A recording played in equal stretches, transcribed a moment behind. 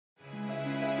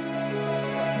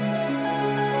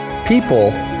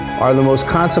people are the most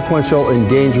consequential and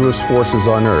dangerous forces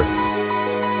on earth.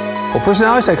 Well,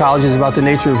 personality psychology is about the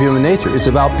nature of human nature. It's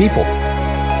about people.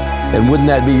 And wouldn't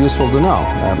that be useful to know?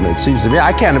 It seems to me,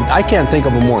 I can't think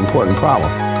of a more important problem.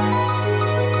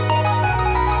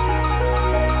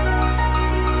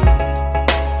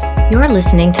 You're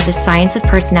listening to the Science of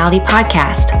Personality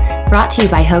podcast, brought to you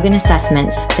by Hogan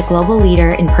Assessments, the global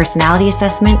leader in personality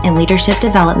assessment and leadership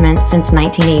development since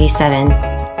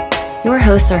 1987. Your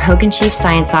hosts are Hogan Chief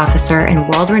Science Officer and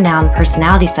world-renowned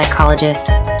personality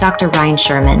psychologist, Dr. Ryan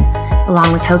Sherman,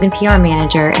 along with Hogan PR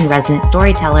Manager and resident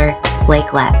storyteller, Blake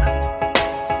Lepp.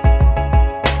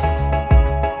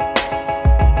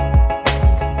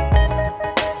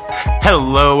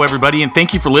 Hello, everybody, and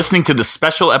thank you for listening to the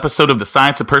special episode of the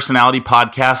Science of Personality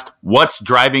podcast, What's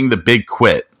Driving the Big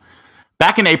Quit?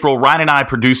 Back in April, Ryan and I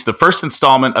produced the first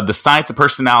installment of the Science of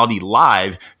Personality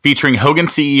Live, featuring Hogan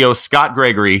CEO Scott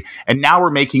Gregory, and now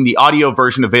we're making the audio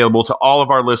version available to all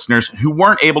of our listeners who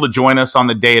weren't able to join us on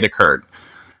the day it occurred.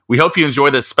 We hope you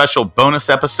enjoy this special bonus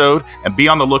episode, and be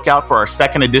on the lookout for our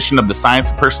second edition of the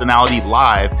Science of Personality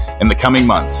Live in the coming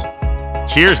months.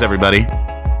 Cheers, everybody.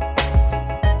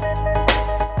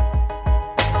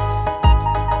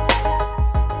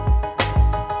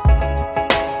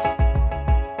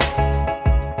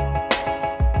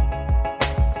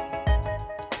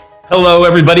 Hello,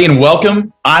 everybody, and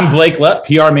welcome. I'm Blake Lepp,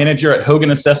 PR Manager at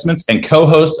Hogan Assessments and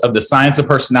co-host of the Science of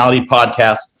Personality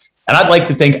podcast. And I'd like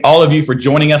to thank all of you for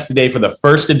joining us today for the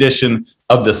first edition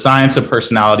of the Science of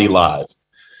Personality Live.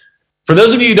 For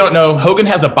those of you who don't know, Hogan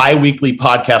has a bi-weekly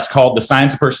podcast called The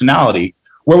Science of Personality,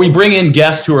 where we bring in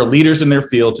guests who are leaders in their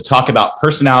field to talk about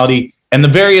personality and the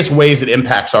various ways it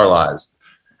impacts our lives.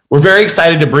 We're very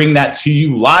excited to bring that to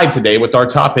you live today with our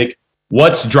topic,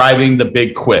 What's Driving the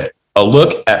Big Quit? A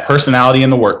look at personality in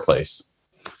the workplace.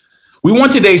 We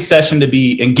want today's session to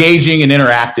be engaging and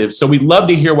interactive, so we'd love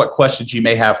to hear what questions you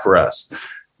may have for us.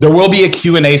 There will be a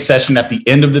Q&A session at the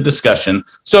end of the discussion,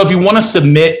 so if you want to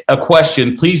submit a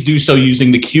question, please do so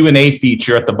using the Q&A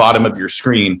feature at the bottom of your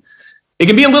screen. It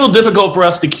can be a little difficult for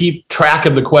us to keep track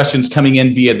of the questions coming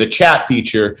in via the chat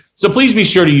feature, so please be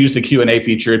sure to use the Q&A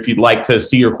feature if you'd like to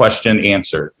see your question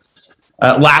answered.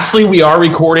 Lastly, we are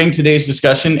recording today's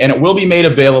discussion, and it will be made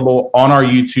available on our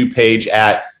YouTube page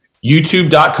at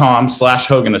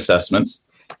youtube.com/Hogan Assessments.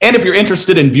 And if you're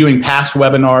interested in viewing past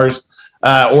webinars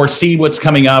or see what's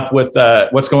coming up with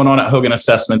what's going on at Hogan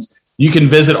Assessments, you can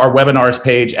visit our webinars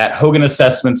page at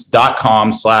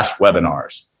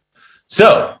hoganassessments.com/webinars.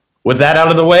 So with that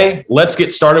out of the way, let's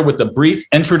get started with the brief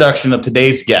introduction of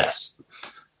today's guests.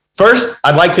 First,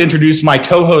 I'd like to introduce my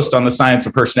co-host on the Science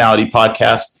of Personality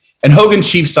podcast, and Hogan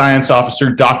Chief Science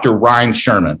Officer, Dr. Ryan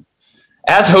Sherman.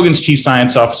 As Hogan's Chief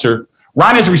Science Officer,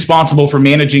 Ryan is responsible for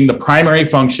managing the primary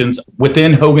functions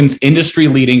within Hogan's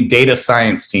industry-leading data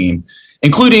science team,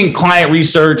 including client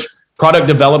research, product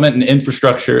development and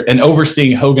infrastructure, and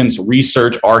overseeing Hogan's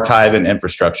research archive and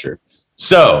infrastructure.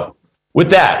 So,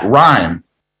 with that, Ryan,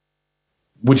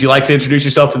 would you like to introduce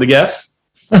yourself to the guests?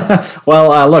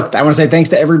 Well, look, I want to say thanks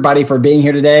to everybody for being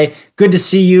here today. Good to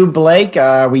see you, Blake.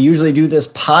 We usually do this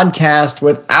podcast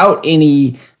without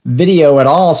any video at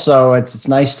all, so it's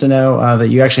nice to know that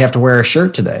you actually have to wear a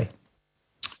shirt today.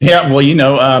 Yeah, well, you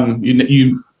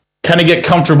kind of get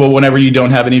comfortable whenever you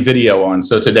don't have any video on.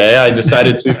 So today I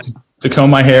decided to comb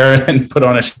my hair and put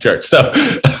on a shirt. So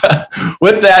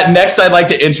with that, next I'd like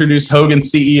to introduce Hogan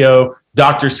CEO,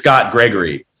 Dr. Scott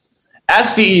Gregory. As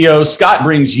CEO, Scott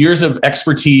brings years of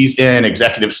expertise in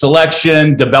executive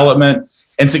selection, development,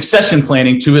 and succession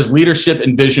planning to his leadership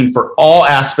and vision for all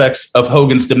aspects of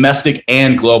Hogan's domestic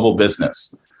and global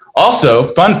business. Also,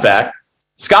 fun fact,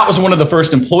 Scott was one of the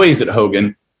first employees at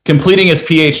Hogan, completing his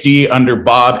PhD under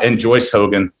Bob and Joyce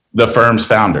Hogan, the firm's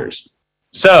founders.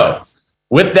 So,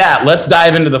 with that, let's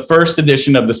dive into the first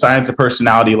edition of the Science of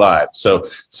Personality Live. So,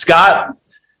 Scott,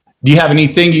 do you have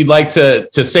anything you'd like to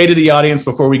say to the audience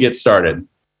before we get started?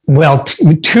 Well,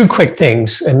 two quick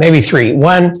things, and maybe three.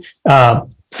 One,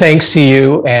 thanks to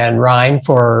you and Ryan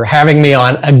for having me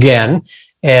on again.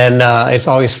 And it's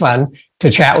always fun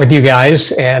to chat with you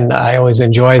guys. And I always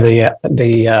enjoy the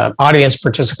audience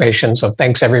participation. So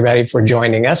thanks everybody for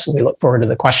joining us. We look forward to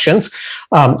the questions.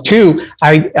 Two,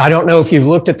 I don't know if you've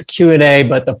looked at the Q&A,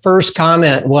 but the first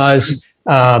comment was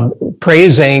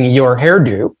praising your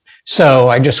hairdo. So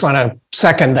I just want to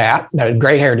second that.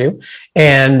 Great hairdo.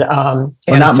 And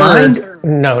not mine?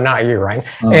 No, not you, Ryan.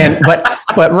 Oh.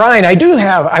 But Ryan, I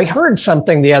heard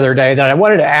something the other day that I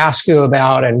wanted to ask you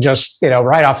about, and just,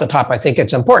 right off the top, I think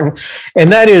it's important.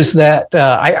 And that is that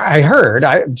I heard,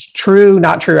 true,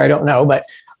 not true, I don't know, but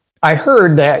I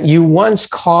heard that you once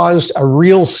caused a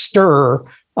real stir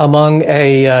among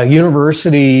a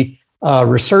university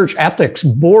research ethics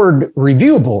board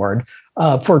review board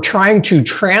for trying to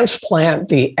transplant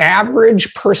the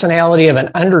average personality of an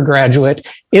undergraduate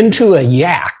into a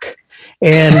yak.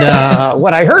 And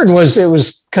what I heard was it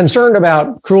was concerned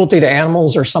about cruelty to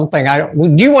animals or something.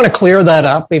 Do you want to clear that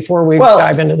up before we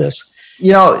dive into this?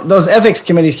 Those ethics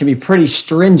committees can be pretty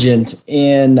stringent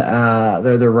in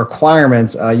their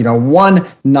requirements. One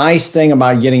nice thing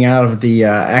about getting out of the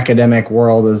academic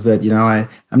world is that,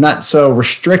 I'm not so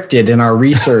restricted in our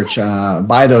research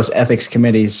by those ethics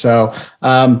committees. So,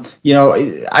 I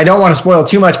don't want to spoil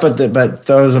too much, but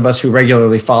those of us who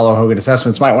regularly follow Hogan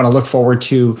Assessments might want to look forward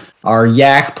to our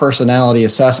YAC personality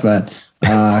assessment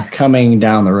coming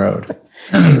down the road.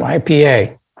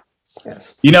 YPA.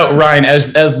 Yes. Ryan,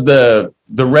 as the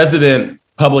resident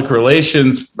public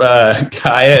relations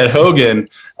guy at Hogan,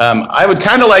 I would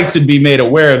kind of like to be made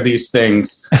aware of these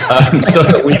things so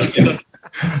that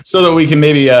we can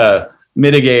maybe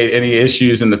mitigate any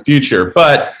issues in the future.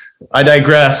 But I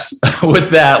digress. With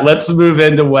that, let's move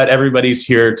into what everybody's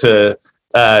here to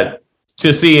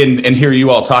see and hear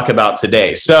you all talk about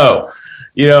today. So,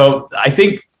 I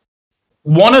think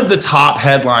one of the top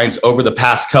headlines over the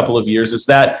past couple of years is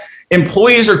that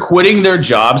employees are quitting their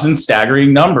jobs in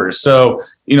staggering numbers. So,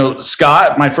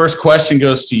 Scott, my first question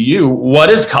goes to you. What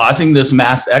is causing this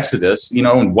mass exodus,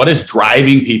 and what is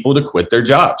driving people to quit their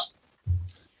jobs?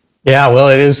 Yeah, well,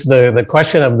 it is the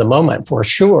question of the moment for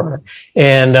sure.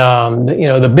 And,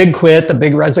 the big quit, the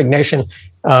big resignation,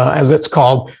 as it's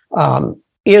called,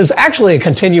 is actually a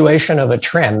continuation of a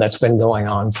trend that's been going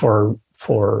on for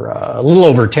a little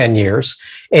over 10 years.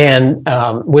 And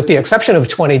with the exception of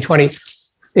 2020,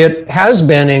 it has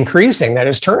been increasing. That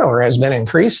is, turnover has been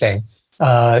increasing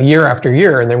year after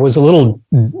year. And there was a little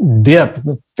dip,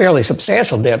 fairly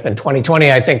substantial dip in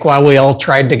 2020, I think, while we all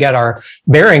tried to get our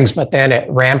bearings, but then it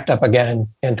ramped up again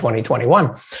in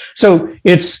 2021. So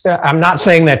I'm not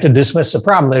saying that to dismiss the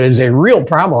problem. It is a real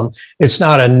problem. It's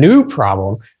not a new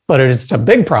problem, but it's a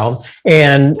big problem.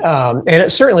 And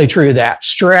it's certainly true that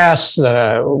stress,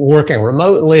 working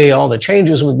remotely, all the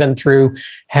changes we've been through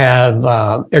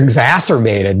have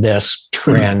exacerbated this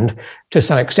trend to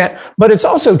some extent. But it's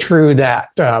also true that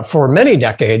for many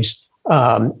decades,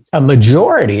 a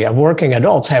majority of working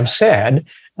adults have said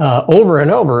over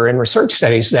and over in research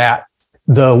studies that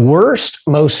the worst,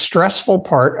 most stressful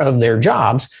part of their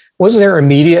jobs was their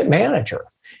immediate manager.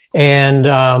 And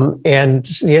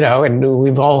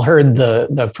we've all heard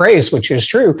the phrase, which is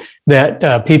true,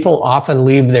 that people often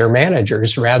leave their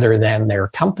managers rather than their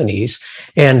companies.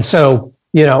 And so,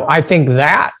 I think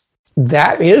that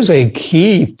is a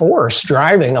key force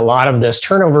driving a lot of this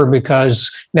turnover, because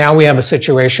now we have a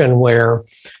situation where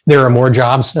there are more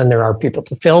jobs than there are people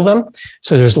to fill them.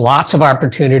 So there's lots of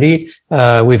opportunity.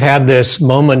 We've had this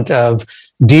moment of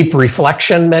deep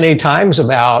reflection many times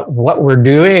about what we're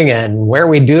doing and where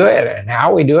we do it and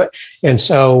how we do it. And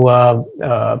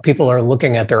so people are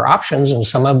looking at their options, and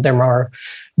some of them are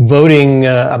voting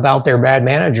about their bad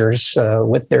managers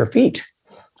with their feet.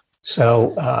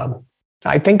 So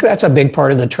I think that's a big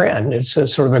part of the trend. It's a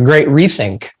sort of a great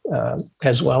rethink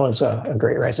as well as a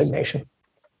great resignation.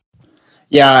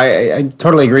 Yeah, I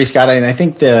totally agree, Scott. And I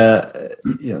think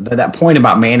that point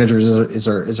about managers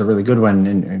is a really good one,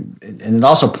 and it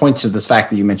also points to this fact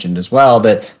that you mentioned as well,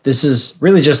 that this is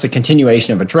really just a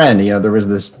continuation of a trend. There was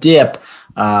this dip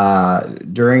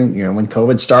during when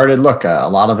COVID started. Look, a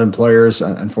lot of employers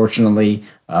unfortunately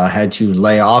had to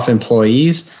lay off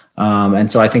employees, and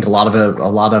so I think a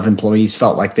lot of employees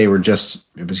felt like they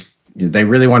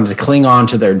really wanted to cling on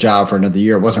to their job for another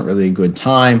year. It wasn't really a good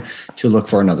time to look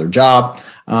for another job.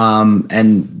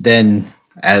 And then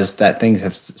as things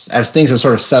have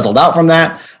sort of settled out from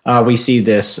that, we see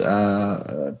this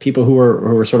people who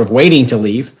are sort of waiting to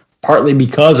leave, partly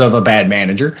because of a bad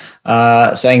manager,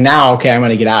 saying now, okay, I'm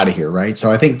going to get out of here, right? So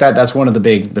I think that's one of the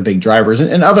big drivers,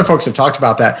 and other folks have talked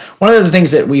about that. One of the things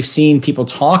that we've seen people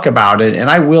talk about it, and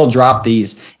I will drop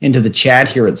these into the chat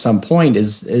here at some point,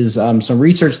 is some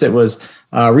research that was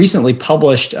recently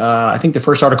published. I think the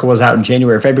first article was out in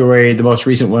January, February. The most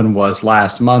recent one was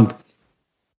last month,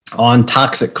 on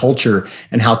toxic culture,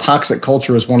 and how toxic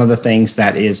culture is one of the things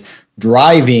that is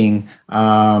driving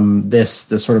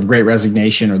this sort of great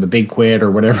resignation or the big quit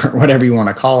or whatever you want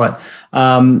to call it.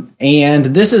 And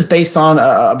this is based on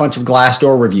a bunch of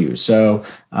Glassdoor reviews. So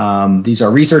these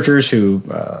are researchers who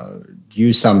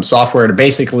use some software to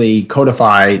basically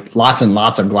codify lots and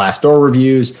lots of Glassdoor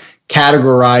reviews,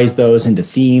 categorize those into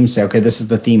themes. Say, okay, this is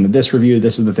the theme of this review.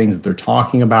 This is the things that they're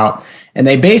talking about. And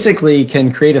they basically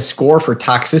can create a score for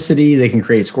toxicity. They can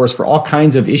create scores for all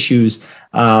kinds of issues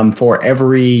for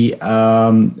every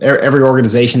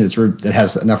organization that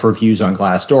has enough reviews on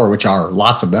Glassdoor, which are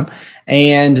lots of them.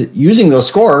 And using those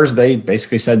scores, they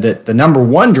basically said that the number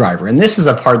one driver, and this is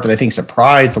a part that I think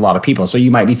surprised a lot of people. So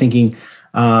you might be thinking,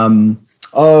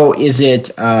 is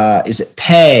it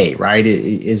pay, right?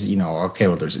 Okay,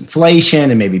 well, there's inflation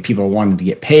and maybe people wanted to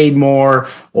get paid more,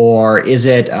 or is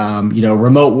it,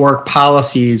 remote work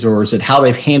policies, or is it how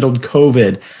they've handled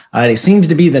COVID? It seems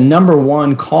to be the number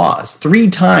one cause,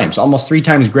 almost three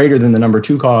times greater than the number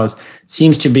two cause,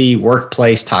 seems to be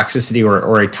workplace toxicity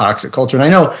or a toxic culture. And I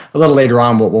know a little later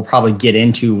on, we'll probably get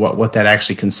into what that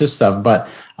actually consists of. But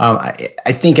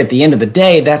I think at the end of the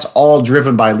day, that's all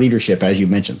driven by leadership, as you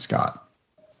mentioned, Scott.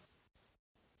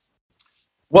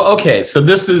 Well, okay, so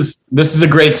this is a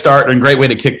great start and a great way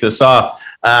to kick this off.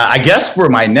 I guess for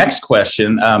my next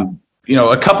question, there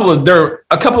are a couple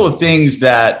of things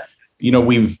that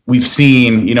we've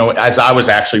seen, as I was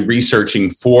actually researching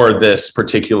for this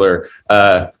particular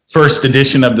first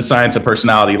edition of the Science of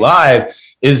Personality Live,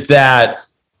 is that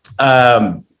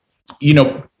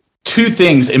two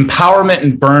things: empowerment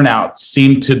and burnout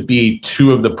seem to be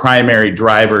two of the primary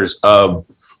drivers of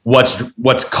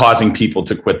what's causing people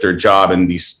to quit their job in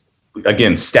these,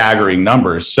 again, staggering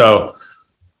numbers. So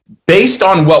based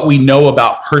on what we know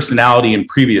about personality in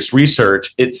previous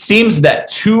research, it seems that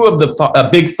two of the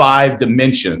big five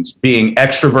dimensions, being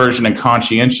extroversion and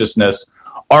conscientiousness,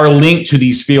 are linked to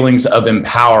these feelings of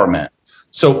empowerment.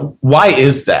 So why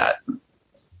is that?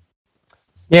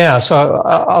 Yeah, so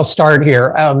I'll start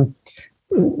here.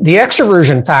 The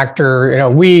extroversion factor,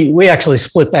 we actually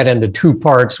split that into two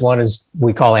parts. One is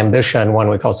we call ambition, one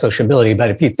we call sociability.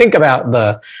 But if you think about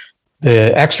the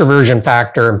extroversion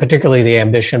factor, and particularly the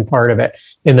ambition part of it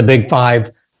in the big five,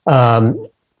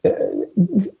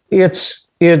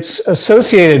 it's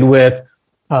associated with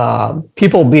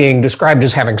people being described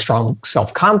as having strong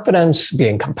self-confidence,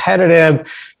 being competitive,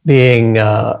 being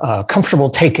comfortable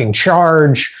taking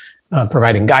charge,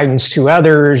 providing guidance to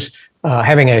others,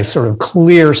 having a sort of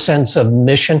clear sense of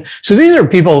mission. So these are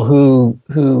people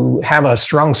who have a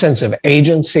strong sense of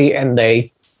agency, and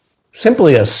they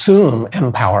simply assume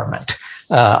empowerment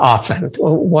often.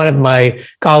 One of my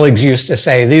colleagues used to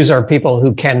say, these are people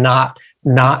who cannot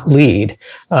not lead.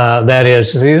 That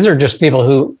is, these are just people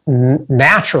who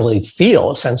naturally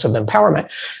feel a sense of empowerment.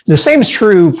 The same is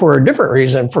true for a different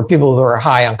reason for people who are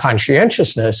high on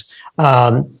conscientiousness.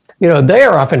 They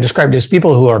are often described as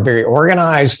people who are very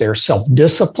organized, they're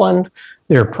self-disciplined,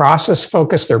 they're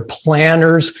process-focused, they're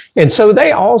planners. And so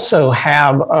they also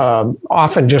have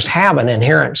often just have an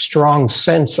inherent strong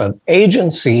sense of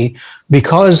agency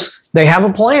because they have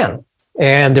a plan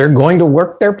and they're going to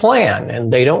work their plan,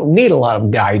 and they don't need a lot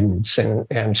of guidance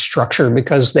and structure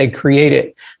because they create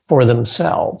it for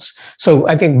themselves. So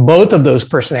I think both of those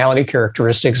personality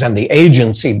characteristics and the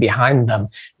agency behind them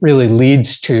really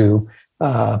leads to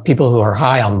people who are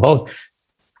high on both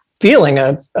feeling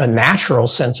a natural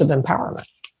sense of empowerment.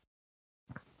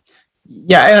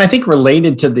 Yeah, and I think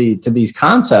related to these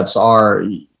concepts are,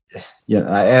 and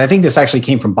I think this actually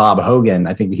came from Bob Hogan.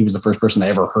 I think he was the first person I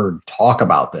ever heard talk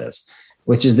about this,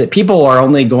 which is that people are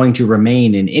only going to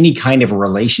remain in any kind of a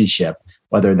relationship,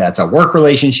 whether that's a work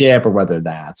relationship or whether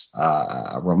that's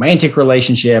a romantic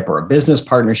relationship or a business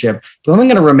partnership. They're only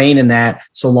going to remain in that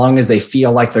so long as they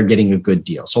feel like they're getting a good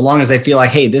deal. So long as they feel like,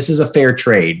 hey, this is a fair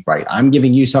trade, right? I'm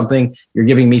giving you something, you're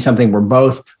giving me something. We're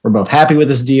both happy with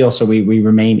this deal. So we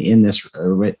remain in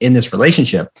this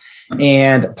relationship.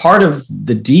 And part of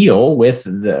the deal with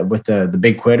the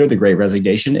big quit or the great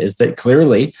resignation is that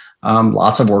clearly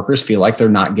lots of workers feel like they're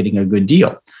not getting a good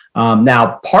deal.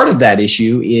 Now, part of that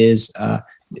issue is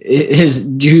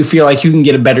do you feel like you can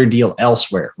get a better deal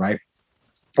elsewhere, right?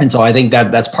 And so I think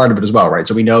that's part of it as well, right?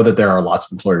 So we know that there are lots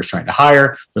of employers trying to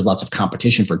hire. There's lots of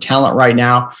competition for talent right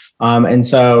now. And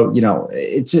so,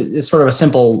 it's sort of a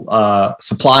simple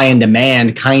supply and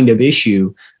demand kind of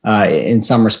issue in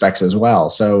some respects as well.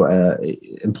 So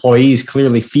employees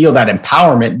clearly feel that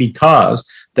empowerment because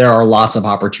there are lots of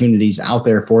opportunities out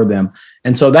there for them.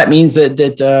 And so that means that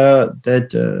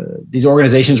these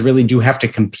organizations really do have to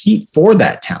compete for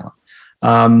that talent.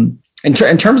 In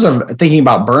terms of thinking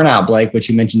about burnout, Blake, which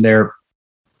you mentioned there,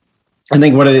 I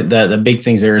think one of the big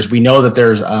things there is we know that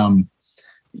there's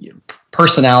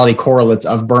personality correlates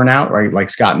of burnout, right? Like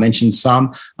Scott mentioned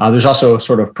some. There's also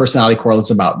sort of personality correlates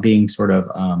about being sort of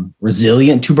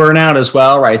resilient to burnout as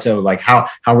well, right? So like how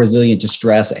resilient to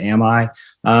stress am I?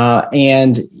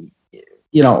 And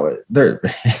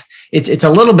it's a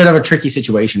little bit of a tricky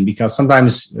situation because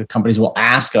sometimes companies will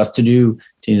ask us to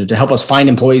help us find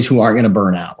employees who aren't going to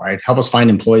burn out, right? Help us find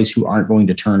employees who aren't going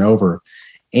to turn over.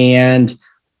 And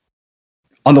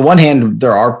on the one hand,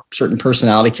 there are certain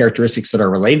personality characteristics that are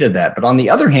related to that. But on the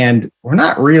other hand, we're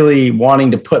not really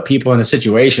wanting to put people in a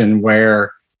situation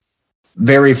where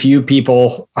very few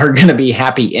people are going to be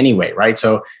happy anyway, right?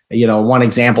 So, one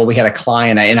example, we had a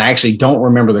client, and I actually don't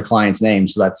remember the client's name,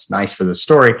 so that's nice for the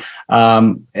story,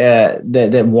 that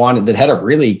had a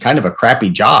really kind of a crappy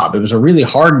job. It was a really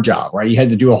hard job, right? You had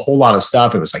to do a whole lot of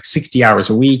stuff. It was like 60 hours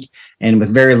a week and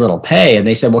with very little pay. And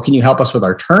they said, well, can you help us with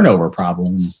our turnover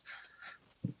problem?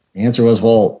 The answer was,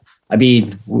 well,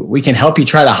 we can help you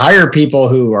try to hire people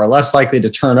who are less likely to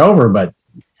turn over, but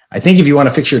I think if you want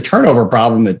to fix your turnover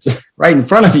problem, it's right in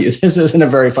front of you. This isn't a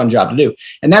very fun job to do.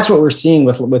 And that's what we're seeing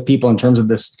with people in terms of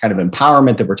this kind of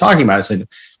empowerment that we're talking about. I said,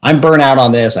 I'm burnt out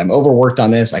on this. I'm overworked on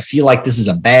this. I feel like this is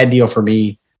a bad deal for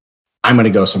me. I'm going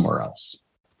to go somewhere else.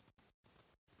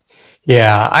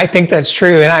 Yeah, I think that's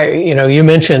true. And you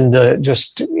mentioned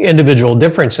just individual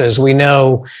differences. We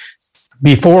know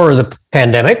before the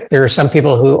pandemic, there are some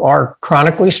people who are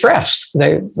chronically stressed.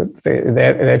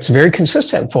 That's very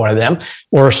consistent for them,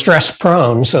 or stress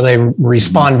prone. So they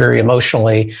respond very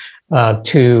emotionally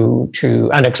to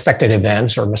unexpected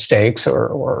events or mistakes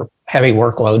or heavy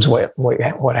workloads,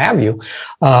 what have you.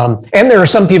 And there are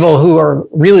some people who are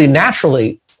really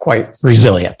naturally quite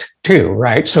resilient too,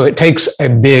 right? So it takes a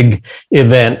big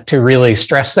event to really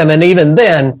stress them. And even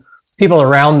then, people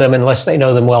around them, unless they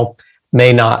know them well,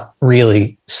 may not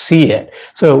really see it.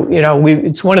 So,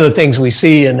 it's one of the things we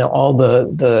see in all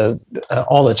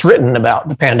all that's written about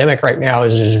the pandemic right now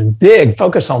is this big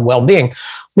focus on well-being,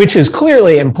 which is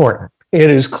clearly important. It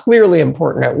is clearly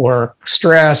important at work.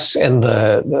 Stress and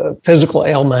the physical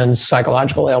ailments,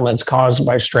 psychological ailments caused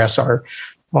by stress are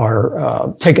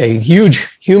take a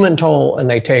huge human toll, and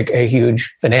they take a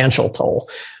huge financial toll.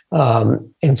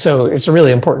 And so it's a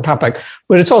really important topic,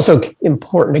 but it's also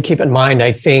important to keep in mind,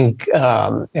 I think,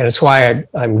 and it's why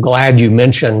I'm glad you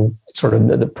mentioned sort of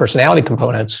the personality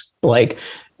components, Blake.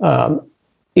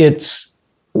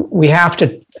 We have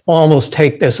to almost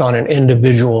take this on an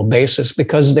individual basis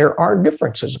because there are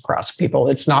differences across people.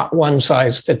 It's not one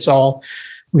size fits all.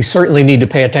 We certainly need to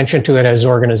pay attention to it as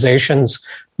organizations,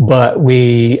 but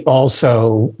we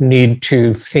also need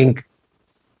to think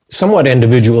somewhat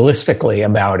individualistically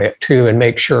about it too, and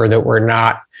make sure that we're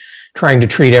not trying to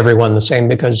treat everyone the same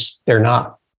because they're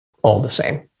not all the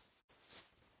same.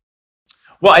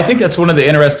 Well, I think that's one of the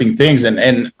interesting things.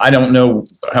 And I don't know,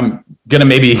 I'm going to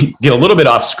maybe get a little bit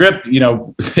off script,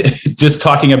 just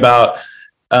talking about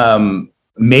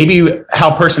maybe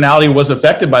how personality was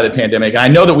affected by the pandemic. And I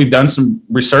know that we've done some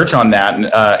research on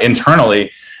that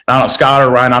internally. I don't know, Scott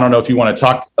or Ryan, I don't know if you want to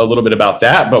talk a little bit about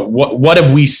that, but what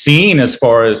have we seen as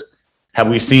far as, have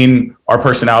we seen our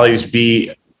personalities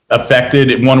be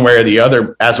affected in one way or the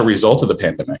other as a result of the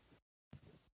pandemic?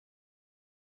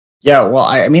 Yeah,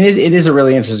 well, it is a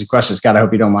really interesting question, Scott. I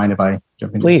hope you don't mind if I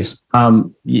jump in. Please.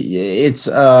 It's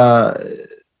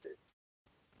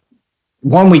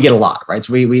one we get a lot, right?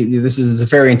 So this is a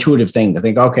very intuitive thing to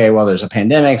think, okay, well, there's a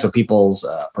pandemic, so people's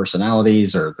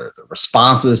personalities or the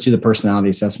responses to the personality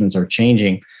assessments are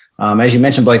changing. As you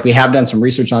mentioned, Blake, we have done some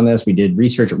research on this. We did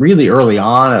research really early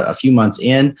on, a few months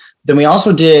in. Then we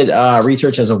also did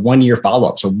research as a 1-year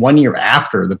follow-up. So 1 year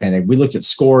after the pandemic, we looked at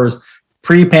scores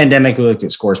pre-pandemic, we looked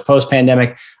at scores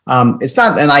post-pandemic. It's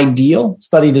not an ideal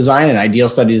study design. An ideal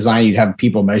study design, you'd have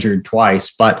people measured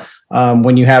twice. But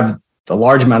when you have the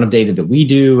large amount of data that we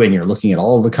do, and you're looking at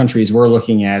all of the countries we're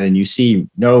looking at, and you see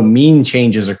no mean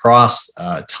changes across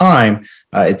time,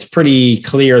 it's pretty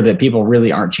clear that people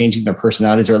really aren't changing their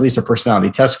personalities, or at least their personality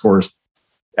test scores,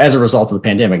 as a result of the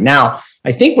pandemic. Now,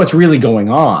 I think what's really going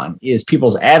on is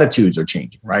people's attitudes are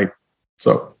changing, right?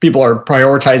 So people are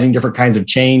prioritizing different kinds of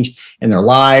change in their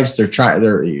lives. They're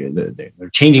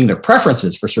changing their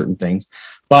preferences for certain things,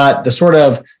 but the sort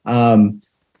of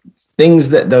things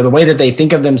that the way that they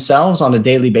think of themselves on a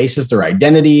daily basis, their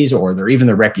identities or even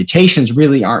their reputations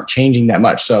really aren't changing that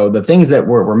much. So the things that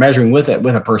we're measuring with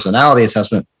a personality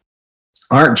assessment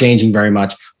aren't changing very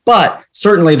much, but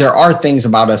certainly there are things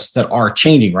about us that are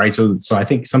changing, right? So I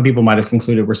think some people might have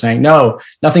concluded we're saying, no,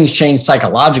 nothing's changed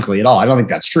psychologically at all. I don't think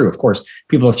that's true. Of course,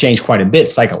 people have changed quite a bit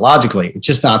psychologically. It's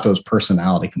just not those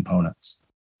personality components.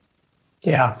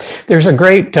 Yeah, there's a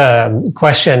great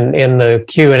question in the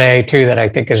Q&A too that I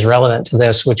think is relevant to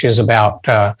this, which is about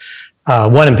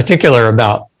one in particular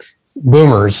about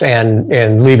boomers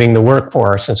and leaving the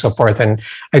workforce and so forth. And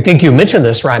I think you mentioned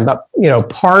this, Ryan, but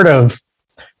part of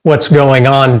what's going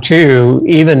on too,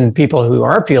 even people who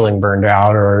are feeling burned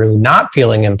out or not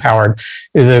feeling empowered,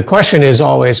 the question is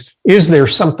always, is there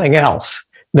something else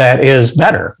that is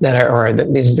better, or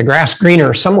that is the grass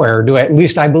greener somewhere? Or at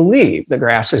least I believe the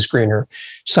grass is greener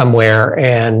somewhere.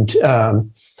 And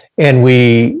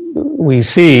we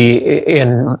see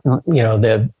in,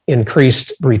 the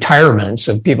increased retirements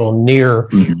of people near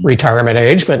retirement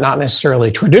age, but not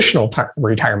necessarily traditional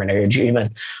retirement age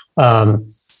even.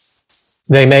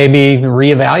 They may be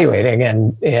reevaluating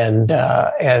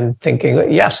and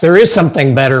thinking, yes, there is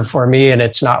something better for me, and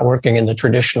it's not working in the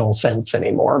traditional sense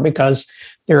anymore, because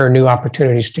there are new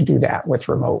opportunities to do that with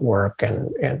remote work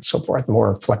and so forth,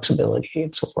 more flexibility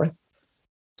and so forth.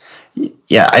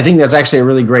 Yeah, I think that's actually a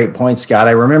really great point, Scott.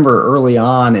 I remember early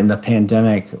on in the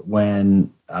pandemic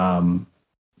when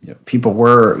people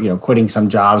were quitting some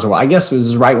jobs. Well, I guess it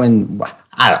was right when,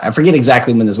 I forget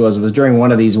exactly when this was. It was during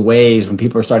one of these waves when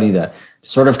people were starting to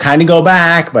sort of kind of go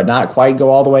back, but not quite go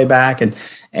all the way back. And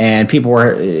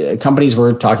companies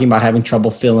were talking about having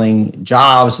trouble filling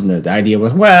jobs. And the idea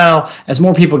was, well, as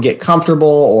more people get comfortable,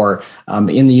 or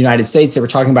in the United States, they were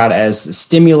talking about as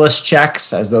stimulus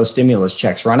checks, as those stimulus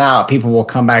checks run out, people will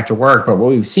come back to work. But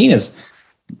what we've seen is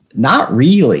not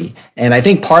really. And I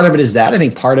think part of it is that. I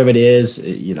think part of it is,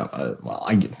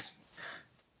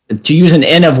 to use an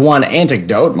N of one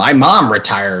anecdote, my mom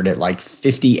retired at like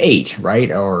 58, right?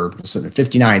 Or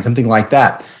 59, something like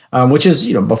that. Which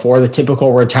is, before the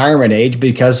typical retirement age,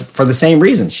 because for the same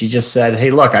reason, she just said,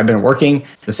 hey, look, I've been working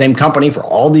the same company for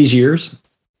all these years,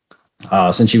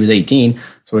 since she was 18,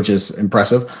 which is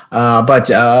impressive. And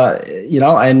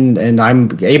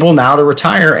I'm able now to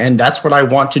retire, and that's what I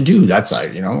want to do. This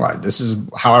is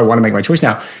how I want to make my choice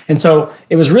now. And so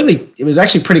it was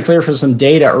actually pretty clear from some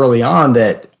data early on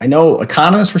that I know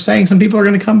economists were saying some people are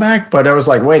going to come back, but I was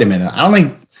like, wait a minute, I don't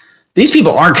think these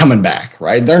people aren't coming back,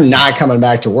 right? They're not coming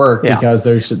back to work because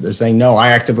they're saying, no,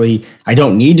 I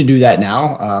don't need to do that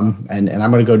now. And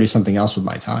I'm going to go do something else with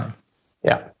my time.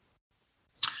 Yeah.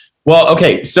 Well,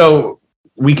 okay. So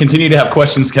we continue to have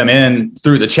questions come in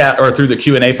through the chat or through the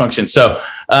Q&A function. So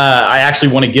I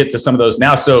actually want to get to some of those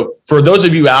now. So for those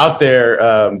of you out there,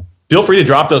 feel free to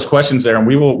drop those questions there, and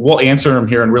we'll answer them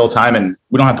here in real time. And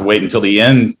we don't have to wait until the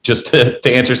end just to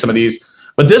answer some of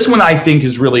these. But this one I think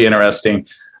is really interesting.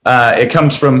 It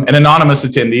comes from an anonymous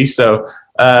attendee. So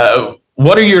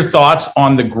what are your thoughts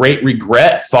on the great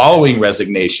regret following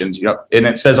resignations? And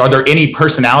it says, are there any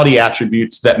personality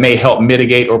attributes that may help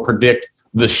mitigate or predict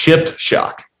the shift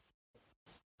shock?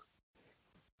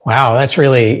 Wow, that's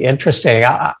really interesting.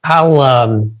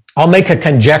 I'll make a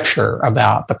conjecture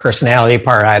about the personality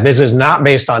part. This is not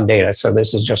based on data, so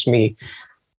this is just me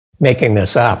making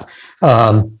this up.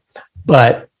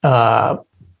 But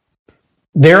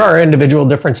there are individual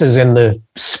differences in the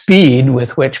speed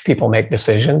with which people make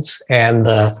decisions and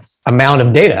the amount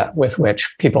of data with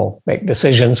which people make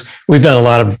decisions. We've done a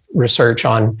lot of research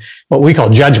on what we call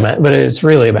judgment, but it's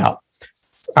really about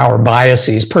our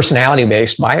biases,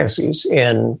 personality-based biases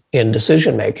in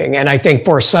decision making. And I think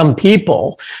for some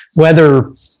people,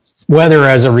 whether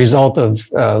as a result of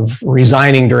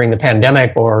resigning during the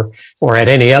pandemic or at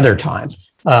any other time,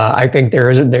 I think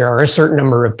there are a certain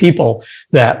number of people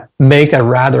that make a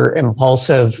rather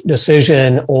impulsive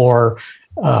decision or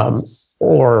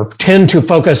tend to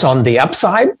focus on the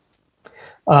upside.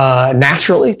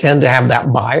 Naturally, tend to have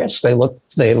that bias. They look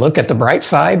at the bright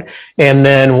side, and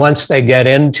then once they get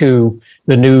into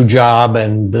the new job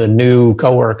and the new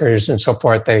coworkers and so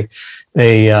forth, they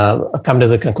come to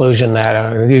the conclusion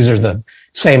that these are the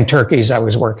same turkeys I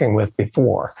was working with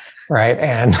before. Right.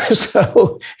 And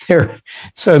so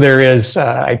there is,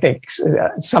 I think,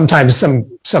 sometimes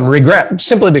some regret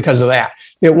simply because of that.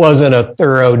 It wasn't a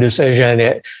thorough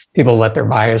decision. People let their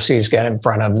biases get in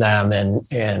front of them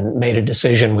and made a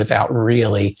decision without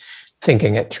really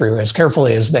thinking it through as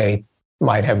carefully as they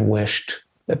might have wished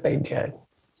that they did.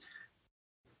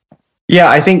 Yeah,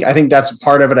 I think that's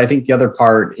part of it. I think the other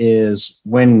part is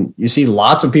when you see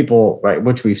lots of people, right,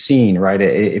 which we've seen, right?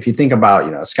 If you think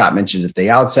about, Scott mentioned at the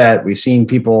outset, we've seen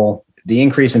the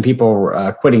increase in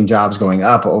people quitting jobs going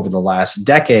up over the last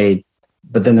decade.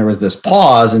 But then there was this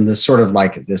pause and this sort of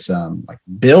like this like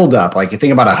build up. Like you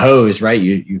think about a hose, right?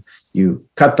 You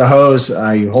cut the hose,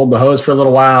 you hold the hose for a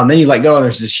little while, and then you let go, and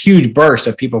there's this huge burst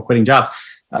of people quitting jobs.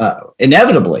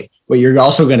 Inevitably, what you're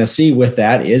also going to see with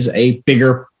that is a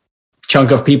bigger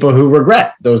chunk of people who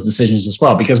regret those decisions as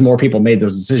well, because more people made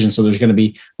those decisions. So there's going to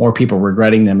be more people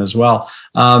regretting them as well.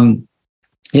 I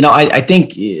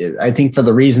think for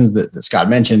the reasons that Scott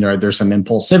mentioned, there's some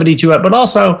impulsivity to it, but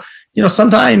also,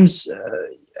 sometimes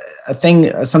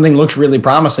something looks really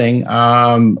promising,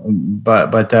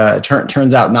 but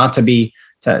turns out not to be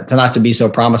so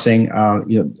promising.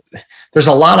 There's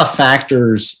a lot of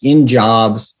factors in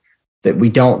jobs that we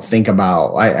don't think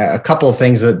about. A couple of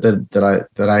things that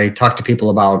I talk to people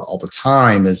about all the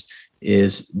time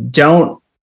is don't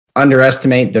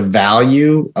underestimate the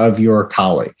value of your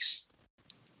colleagues.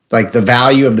 Like the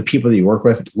value of the people that you work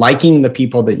with. Liking the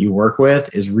people that you work with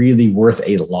is really worth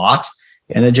a lot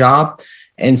in a job.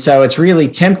 And so it's really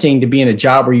tempting to be in a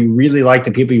job where you really like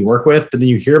the people you work with, but then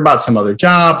you hear about some other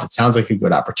job that sounds like a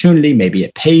good opportunity. Maybe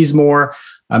it pays more.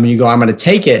 And you go, I'm going to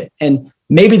take it. And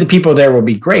maybe the people there will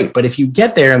be great. But if you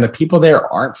get there and the people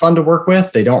there aren't fun to work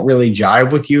with, they don't really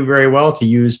jive with you very well, to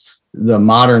use the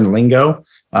modern lingo,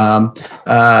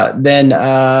 then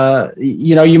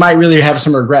you might really have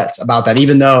some regrets about that,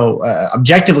 even though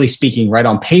objectively speaking, right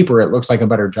on paper, it looks like a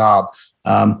better job.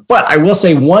 But I will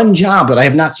say one job that I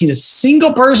have not seen a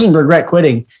single person regret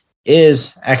quitting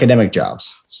is academic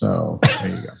jobs. So there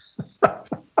you go.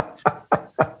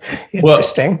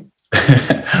 Interesting.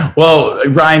 Well,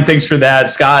 Ryan, thanks for that.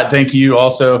 Scott, thank you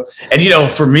also.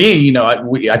 And, for me,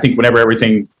 I think whenever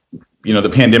everything, the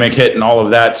pandemic hit and all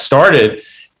of that started,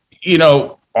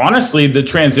 honestly, the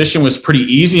transition was pretty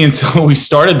easy until we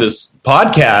started this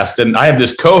podcast. And I have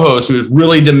this co-host who is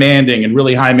really demanding and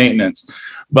really high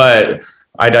maintenance, but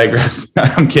I digress.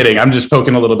 I'm kidding. I'm just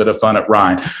poking a little bit of fun at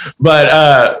Ryan.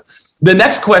 But the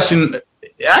next question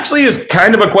actually is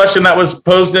kind of a question that was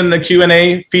posed in the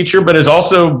Q&A feature, but is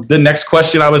also the next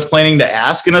question I was planning to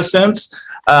ask in a sense.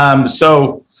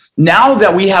 So now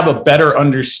that we have a better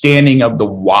understanding of the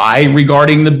why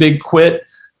regarding the big quit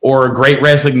or great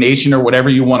resignation or whatever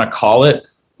you want to call it,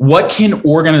 what can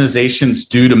organizations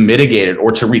do to mitigate it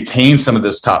or to retain some of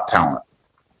this top talent?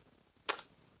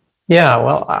 Yeah,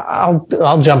 well,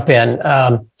 I'll jump in.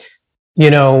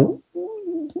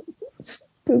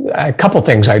 A couple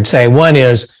things I'd say. One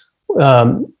is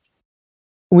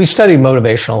we study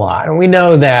motivation a lot, and we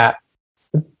know that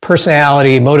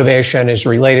personality, motivation is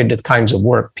related to the kinds of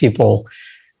work people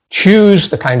choose,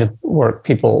 the kind of work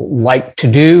people like to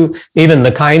do, even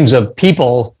the kinds of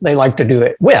people they like to do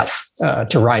it with,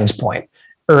 to Ryan's point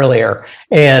earlier.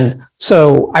 And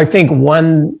so I think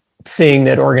one thing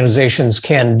that organizations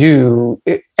can do,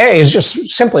 is just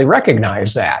simply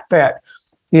recognize that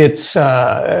it's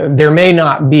there may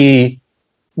not be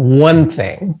one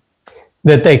thing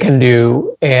that they can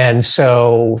do. And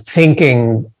so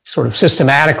thinking sort of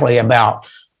systematically about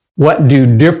what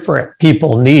do different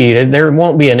people need, and there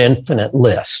won't be an infinite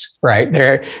list, right?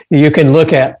 There, you can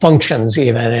look at functions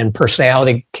even and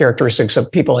personality characteristics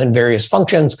of people in various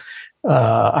functions,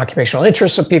 occupational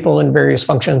interests of people in various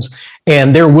functions,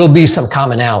 and there will be some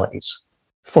commonalities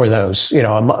for those,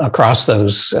 across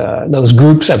those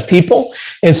groups of people.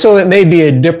 And so it may be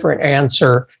a different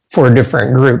answer for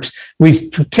different groups. We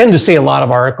tend to see a lot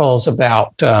of articles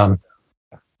about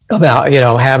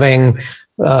having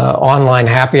online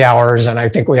happy hours. And I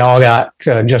think we all got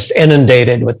just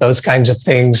inundated with those kinds of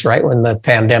things right when the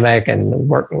pandemic and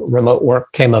remote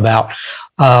work came about.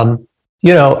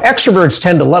 Extroverts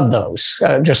tend to love those.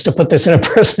 Just to put this in a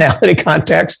personality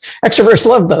context, extroverts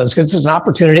love those because it's an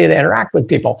opportunity to interact with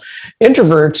people.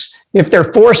 Introverts, if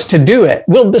they're forced to do it,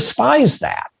 will despise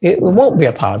that. It won't be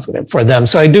a positive for them.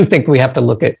 So I do think we have to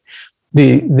look at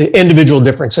the individual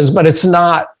differences, but it's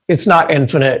not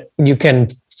infinite. You can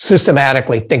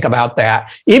systematically think about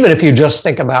that, even if you just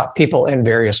think about people in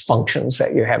various functions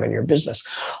that you have in your business.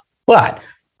 But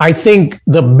I think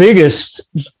the biggest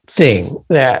thing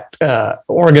that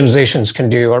organizations can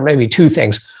do, or maybe two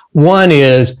things. One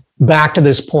is back to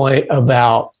this point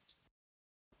about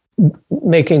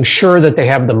making sure that they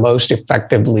have the most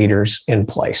effective leaders in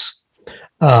place,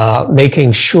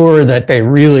 making sure that they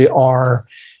really are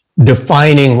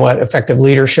defining what effective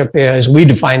leadership is. We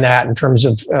define that in terms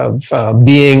of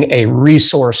being a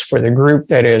resource for the group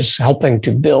that is helping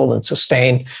to build and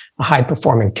sustain a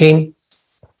high-performing team.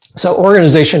 So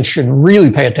organizations should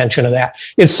really pay attention to that.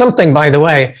 It's something, by the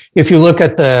way, if you look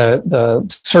at the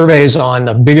surveys on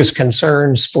the biggest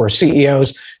concerns for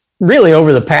CEOs, really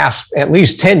over the past at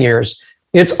least 10 years,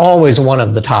 it's always one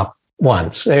of the top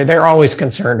ones. They're always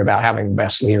concerned about having the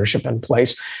best leadership in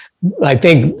place. I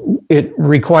think it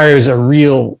requires a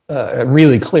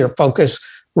really clear focus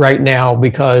right now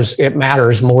because it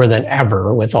matters more than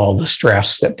ever with all the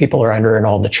stress that people are under and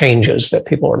all the changes that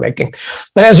people are making.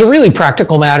 But as a really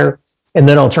practical matter, and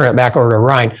then I'll turn it back over to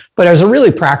Ryan, but as a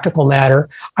really practical matter,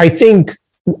 I think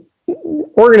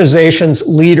organizations,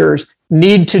 leaders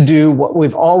need to do what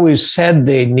we've always said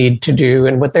they need to do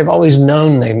and what they've always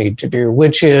known they need to do,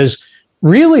 which is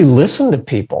really listen to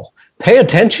people. pay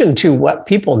attention to what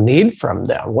people need from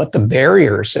them, what the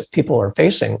barriers that people are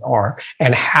facing are,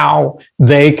 and how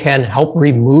they can help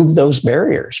remove those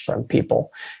barriers from people.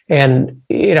 And,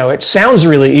 it sounds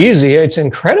really easy. It's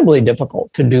incredibly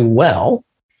difficult to do well,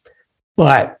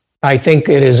 but I think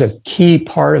it is a key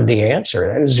part of the answer.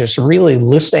 That is just really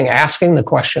listening, asking the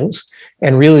questions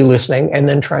and really listening, and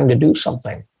then trying to do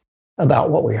something about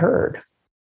what we heard.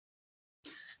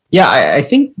 Yeah, I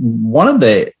think one of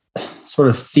the sort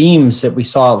of themes that we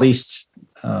saw, at least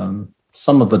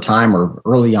some of the time or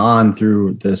early on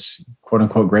through this quote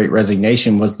unquote great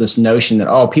resignation, was this notion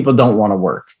that, people don't want to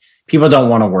work. People don't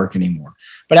want to work anymore.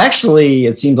 But actually,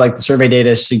 it seems like the survey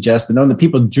data suggests that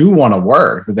people do want to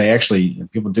work, that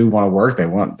people do want to work. They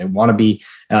want to be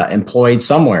employed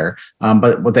somewhere.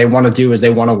 But what they want to do is they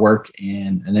want to work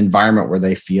in an environment where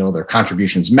they feel their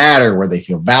contributions matter, where they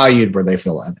feel valued, where they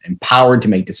feel empowered to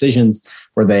make decisions,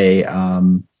 where they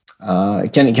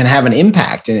can have an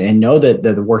impact and know that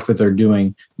the work that they're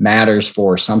doing matters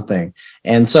for something.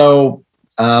 And so,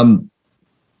 on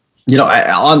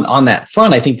that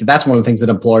front, I think that's one of the things that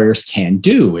employers can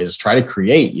do is try to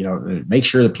create, make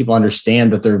sure that people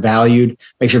understand that they're valued,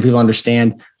 make sure people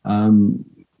understand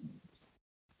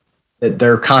that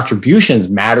their contributions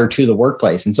matter to the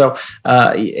workplace. And so,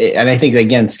 and I think,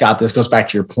 again, Scott, this goes back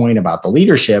to your point about the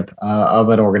leadership of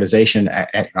an organization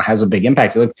has a big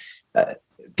impact. Look,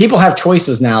 people have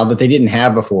choices now that they didn't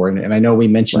have before. And I know we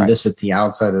mentioned this at the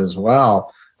outset as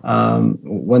well.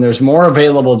 When there's more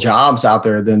available jobs out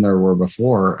there than there were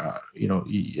before,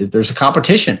 there's a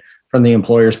competition from the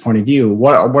employer's point of view.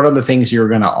 What are the things you're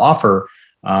going to offer?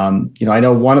 I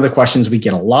know one of the questions we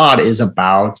get a lot is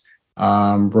about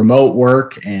remote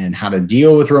work and how to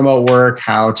deal with remote work,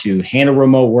 how to handle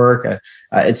remote work.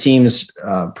 It seems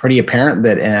pretty apparent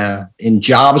that in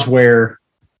jobs where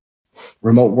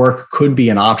remote work could be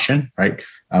an option, right?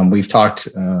 We've talked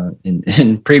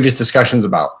in previous discussions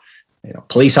about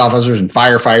police officers and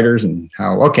firefighters and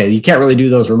how, you can't really do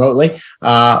those remotely.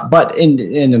 But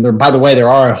by the way, there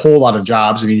are a whole lot of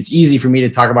jobs. I mean, it's easy for me to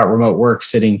talk about remote work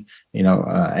sitting,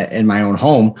 in my own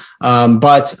home.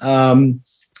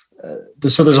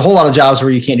 So there's a whole lot of jobs where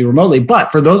you can't do remotely.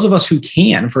 But for those of us who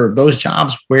can, for those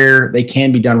jobs where they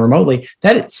can be done remotely,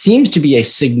 that it seems to be a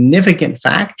significant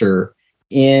factor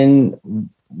in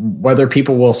whether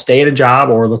people will stay at a job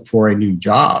or look for a new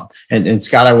job. And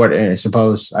Scott, I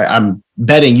suppose I'm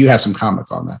betting you have some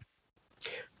comments on that.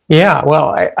 Yeah, well,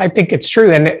 I think it's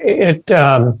true. And it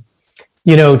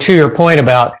to your point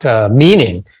about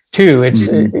meaning too, it's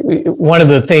one of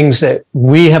the things that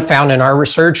we have found in our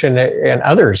research and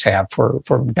others have for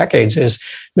decades is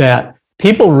that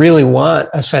people really want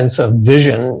a sense of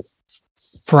vision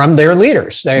from their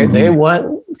leaders. They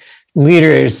want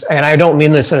leaders, and I don't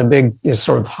mean this in a big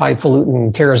sort of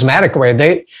highfalutin charismatic way.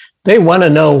 They want to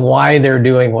know why they're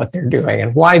doing what they're doing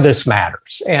and why this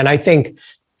matters. And I think,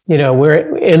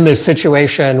 we're in this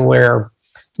situation where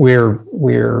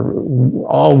we're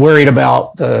all worried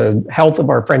about the health of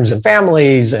our friends and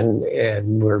families, and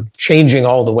we're changing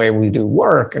all the way we do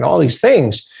work and all these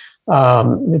things.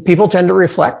 People tend to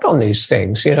reflect on these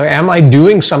things. Am I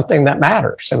doing something that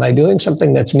matters? Am I doing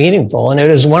something that's meaningful? And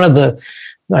it is one of the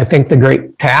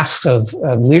great tasks of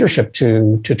leadership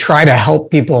to try to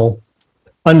help people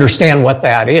understand what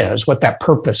that is, what that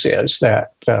purpose is,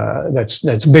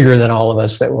 that's bigger than all of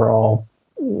us, that we're all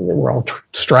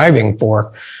striving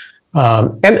for.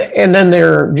 And then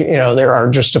there are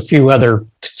just a few other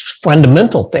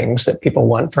fundamental things that people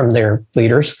want from their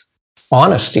leaders.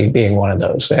 Honesty being one of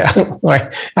those.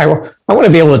 I want to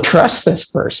be able to trust this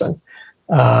person.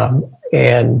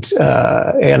 And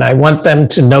I want them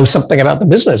to know something about the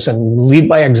business and lead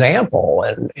by example,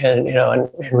 and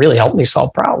really help me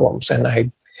solve problems.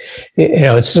 And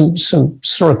it's some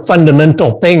sort of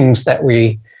fundamental things that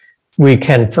we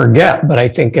can forget, but I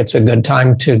think it's a good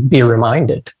time to be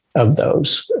reminded of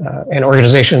those. And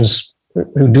organizations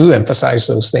who do emphasize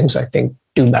those things, I think,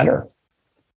 do better.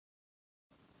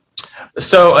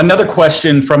 So another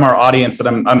question from our audience that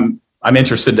I'm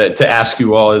interested to ask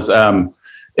you all is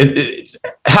it's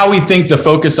how we think the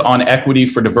focus on equity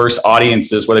for diverse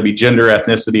audiences, whether it be gender,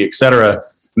 ethnicity, et cetera,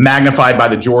 magnified by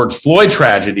the George Floyd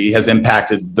tragedy, has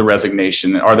impacted the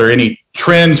resignation. Are there any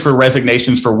trends for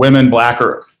resignations for women, Black,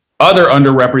 or other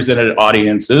underrepresented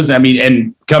audiences? I mean,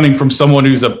 and coming from someone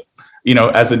who's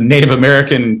as a Native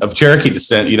American of Cherokee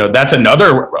descent, that's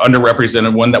another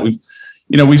underrepresented one that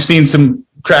we've seen some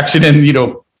traction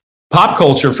in, pop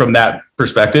culture from that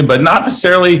perspective, but not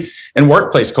necessarily in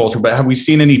workplace culture. But have we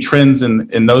seen any trends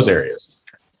in those areas?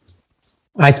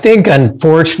 I think,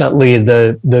 unfortunately,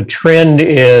 the trend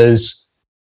is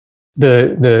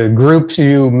the groups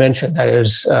you mentioned, that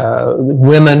is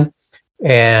women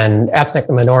and ethnic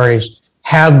minorities,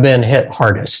 have been hit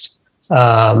hardest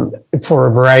for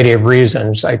a variety of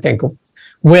reasons. I think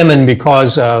women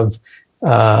because of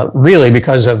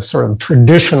sort of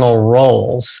traditional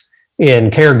roles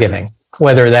in caregiving,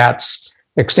 whether that's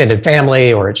extended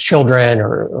family or it's children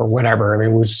or whatever. I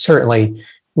mean, there's certainly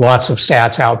lots of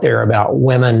stats out there about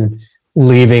women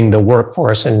leaving the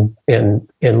workforce in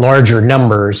larger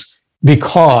numbers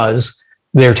because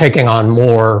they're taking on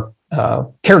more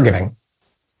caregiving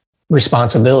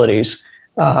responsibilities.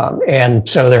 And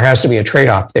so there has to be a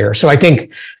trade-off there. So I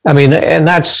think, and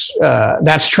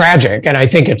that's tragic. And I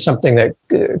think it's something that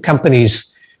companies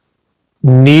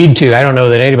need to, I don't know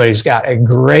that anybody's got a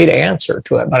great answer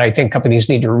to it, but I think companies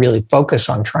need to really focus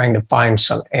on trying to find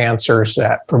some answers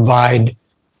that provide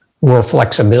more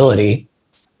flexibility,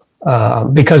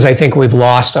 because I think we've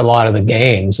lost a lot of the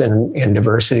gains in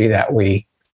diversity that we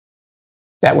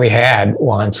had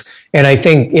once. And I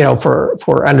think, for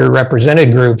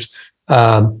underrepresented groups,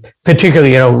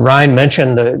 particularly, Ryan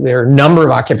mentioned there are a number of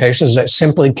occupations that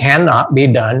simply cannot be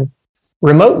done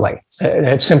remotely,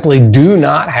 that simply do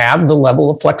not have the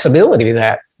level of flexibility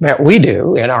that we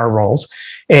do in our roles.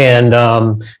 And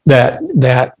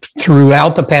that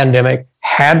throughout the pandemic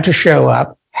had to show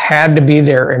up, had to be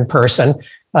there in person.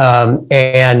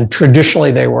 And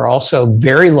traditionally, they were also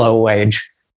very low wage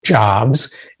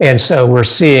jobs. And so we're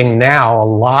seeing now a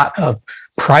lot of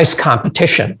price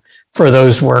competition for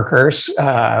those workers.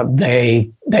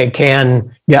 They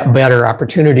can get better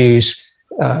opportunities,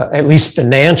 at least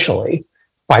financially,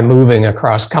 by moving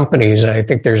across companies. And I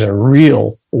think there's a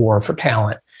real war for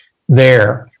talent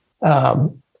there.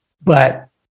 And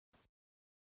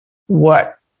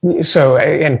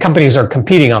companies are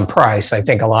competing on price, I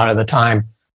think, a lot of the time.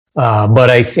 But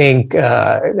I think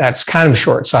that's kind of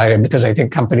short-sighted, because I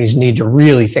think companies need to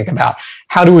really think about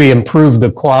how do we improve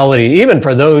the quality, even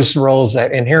for those roles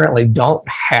that inherently don't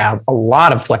have a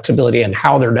lot of flexibility in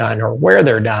how they're done or where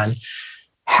they're done.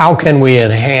 How can we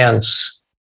enhance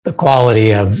the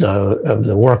quality of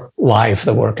the work life,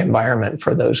 the work environment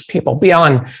for those people,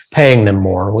 beyond paying them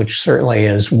more, which certainly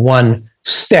is one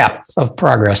step of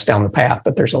progress down the path,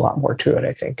 but there's a lot more to it,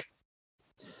 I think.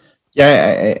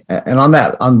 Yeah, and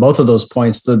on both of those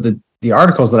points, the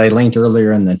articles that I linked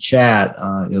earlier in the chat,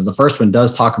 the first one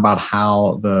does talk about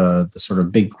how the sort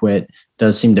of big quit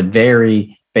does seem to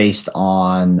vary based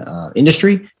on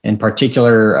industry, in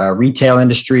particular retail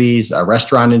industries,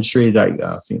 restaurant industry, like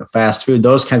fast food.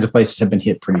 Those kinds of places have been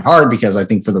hit pretty hard, because I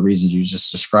think for the reasons you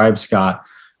just described, Scott.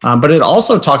 But it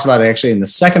also talks about, actually, in the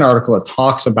second article, it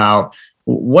talks about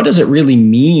what does it really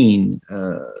mean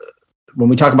when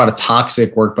we talk about a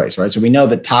toxic workplace, right? So we know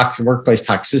that workplace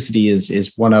toxicity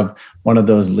is one of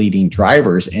those leading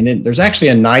drivers. And there's actually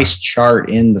a nice chart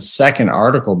in the second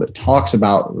article that talks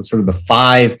about sort of the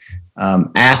 5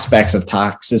 aspects of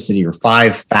toxicity, or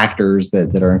 5 factors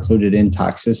that are included in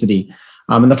toxicity.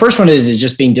 And the first one is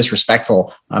just being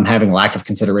disrespectful, having lack of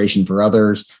consideration for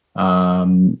others.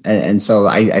 And so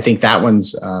I think that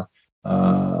one's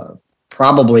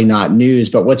probably not news.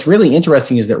 But what's really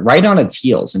interesting is that right on its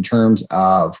heels, in terms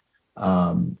of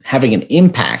having an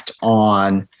impact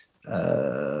on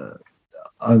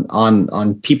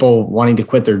people wanting to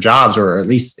quit their jobs, or at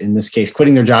least in this case,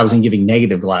 quitting their jobs and giving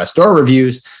negative Glassdoor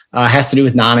reviews, has to do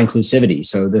with non-inclusivity.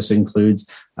 So this includes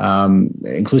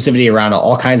inclusivity around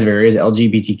all kinds of areas: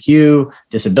 LGBTQ,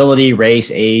 disability,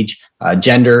 race, age,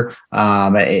 gender.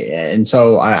 And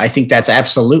so I think that's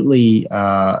absolutely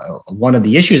one of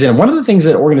the issues, and one of the things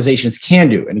that organizations can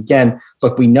do. And again,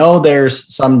 look, we know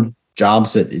there's some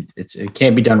jobs that it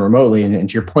can't be done remotely. And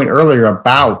to your point earlier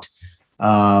about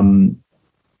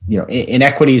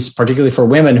inequities, particularly for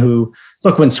women who,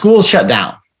 look, when schools shut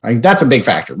down, right, that's a big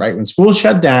factor, right? When schools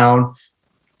shut down,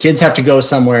 kids have to go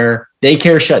somewhere.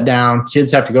 Daycare shut down,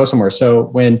 kids have to go somewhere. So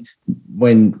when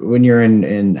you're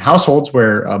in households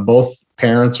where both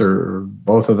parents or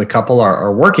both of the couple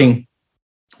are working,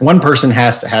 one person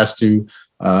has to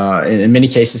in many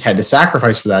cases had to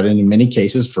sacrifice for that. And in many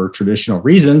cases, for traditional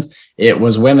reasons, it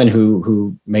was women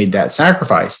who made that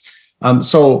sacrifice.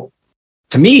 So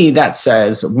to me, that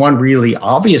says one really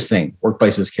obvious thing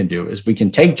workplaces can do is we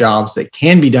can take jobs that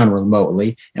can be done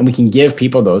remotely, and we can give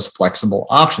people those flexible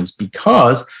options,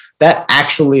 because that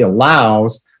actually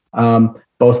allows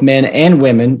both men and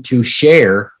women to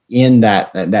share in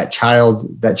that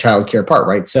child care part,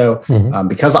 right? So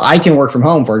because I can work from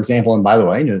home, for example, and by the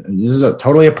way, this is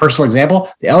totally a personal example,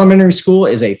 the elementary school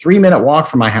is a 3-minute walk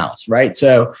from my house, right?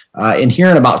 So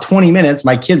in about 20 minutes,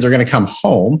 my kids are going to come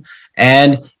home,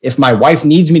 And if my wife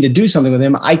needs me to do something with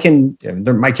him, I can,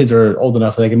 my kids are old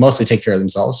enough that they can mostly take care of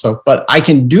themselves. So, but I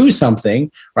can do something,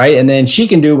 right? And then she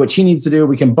can do what she needs to do.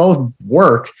 We can both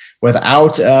work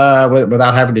without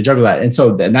having to juggle that. And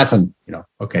so then that's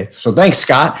okay. So thanks,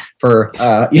 Scott, for,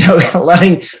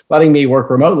 letting me work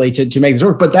remotely to make this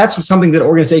work. But that's something that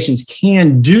organizations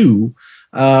can do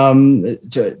to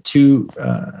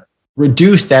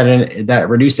reduce that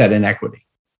inequity.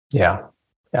 Yeah.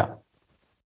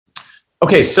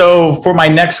 Okay, so for my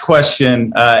next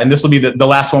question, and this will be the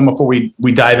last one before we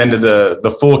dive into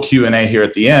the full Q&A here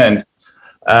at the end.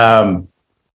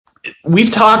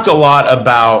 We've talked a lot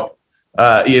about,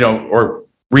 or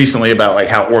recently about like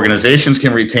how organizations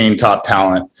can retain top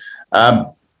talent.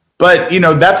 But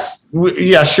that's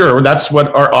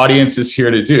what our audience is here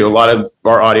to do. A lot of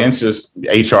our audience is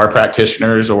HR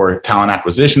practitioners or talent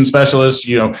acquisition specialists,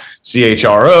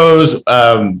 CHROs.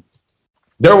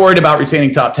 They're worried about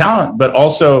retaining top talent, but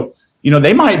also,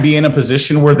 they might be in a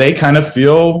position where they kind of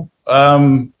feel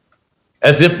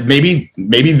as if maybe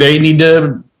they need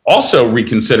to also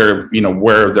reconsider,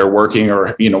 where they're working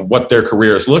or, what their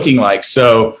career is looking like.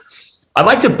 So I'd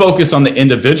like to focus on the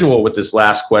individual with this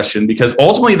last question, because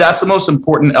ultimately that's the most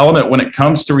important element when it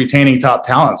comes to retaining top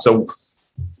talent. So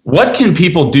what can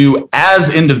people do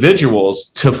as individuals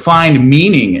to find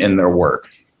meaning in their work?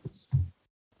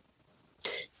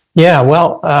 Yeah,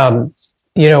 well,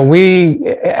 we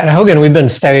at Hogan, we've been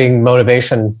studying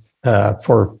motivation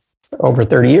for over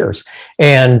 30 years.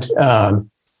 And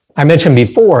I mentioned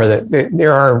before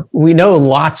that we know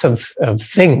lots of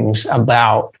things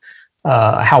about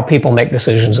how people make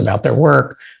decisions about their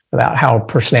work, about how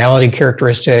personality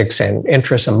characteristics and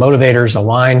interests and motivators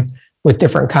align with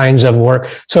different kinds of work.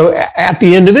 So at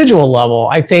the individual level,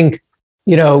 I think,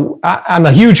 I'm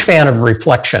a huge fan of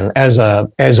reflection as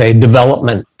a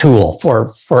development tool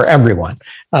for everyone.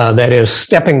 That is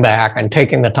stepping back and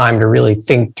taking the time to really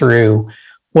think through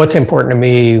what's important to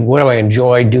me, what do I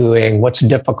enjoy doing, what's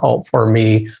difficult for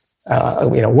me,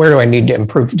 where do I need to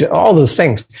improve, all those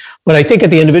things. But I think at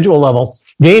the individual level,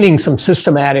 gaining some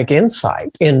systematic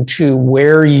insight into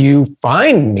where you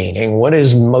find meaning, what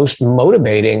is most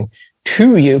motivating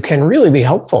to you, can really be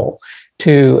helpful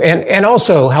to, and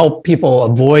also help people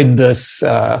avoid this,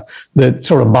 the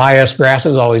sort of biased, grass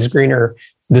is always greener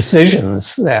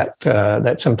decisions that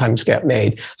sometimes get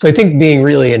made. So I think being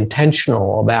really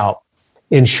intentional about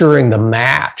ensuring the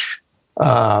match.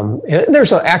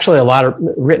 There's actually a lot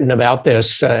written about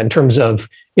this in terms of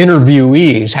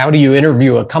interviewees. How do you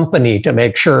interview a company to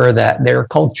make sure that their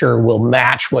culture will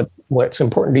match what's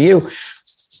important to you?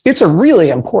 It's a really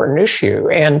important issue.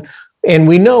 And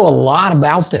we know a lot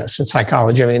about this in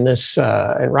psychology. I mean,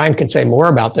 and Ryan can say more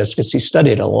about this because he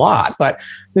studied a lot, but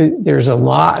there's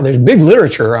big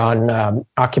literature on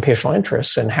occupational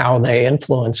interests and how they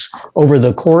influence over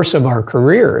the course of our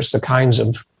careers, the kinds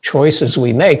of choices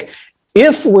we make,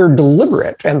 if we're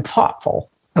deliberate and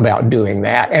thoughtful about doing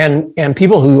that. And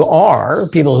people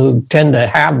who tend to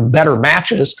have better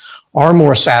matches are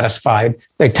more satisfied.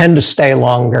 They tend to stay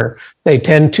longer. They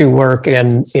tend to work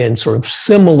in sort of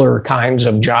similar kinds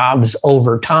of jobs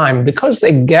over time because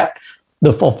they get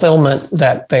the fulfillment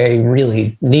that they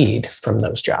really need from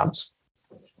those jobs.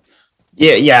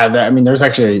 Yeah. There's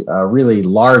actually a really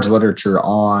large literature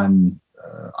on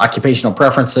occupational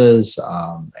preferences,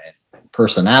 and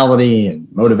personality and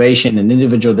motivation and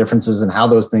individual differences and how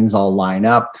those things all line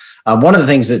up. One of the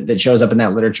things that shows up in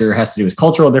that literature has to do with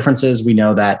cultural differences. We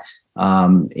know that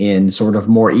in sort of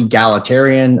more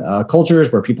egalitarian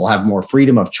cultures where people have more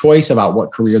freedom of choice about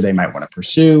what career they might want to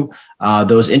pursue,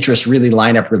 those interests really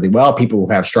line up really well. People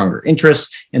who have stronger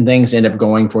interests in things end up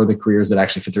going for the careers that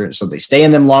actually fit their, so they stay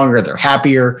in them longer, they're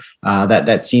happier.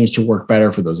 That seems to work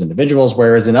better for those individuals.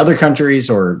 Whereas in other countries,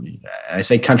 or I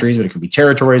say countries, but it could be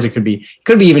territories, it could be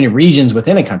even regions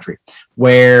within a country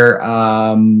where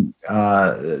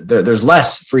there's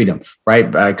less freedom,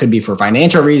 right? It could be for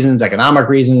financial reasons, economic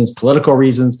reasons, political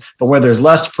reasons, but where there's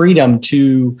less freedom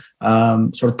to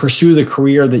sort of pursue the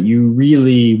career that you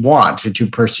really want, to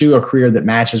pursue a career that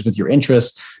matches with your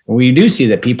interests. We do see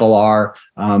that people are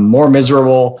more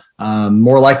miserable,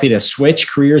 more likely to switch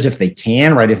careers if they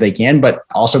can, right? If they can, but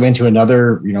also into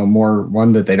another, more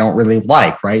one that they don't really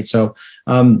like, right? So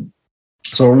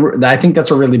I think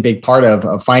that's a really big part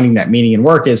of finding that meaning in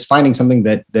work, is finding something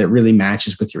that really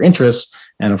matches with your interests.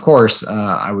 And of course,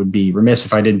 I would be remiss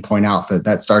if I didn't point out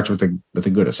that starts with a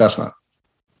good assessment.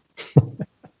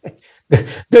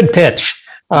 Good pitch.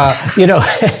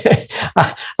 I'll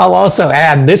also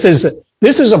add, this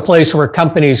is a place where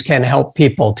companies can help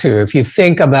people too. If you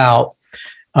think about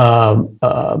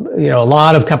A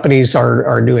lot of companies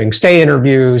are doing stay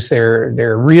interviews.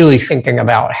 They're really thinking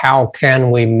about how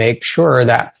can we make sure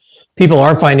that people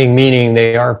are finding meaning,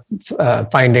 they are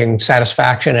finding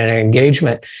satisfaction and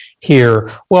engagement here.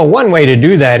 Well, one way to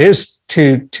do that is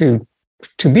to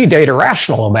be data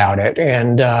rational about it.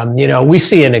 And, we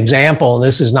see an example, and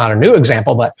this is not a new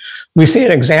example, but we see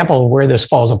an example where this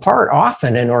falls apart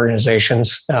often in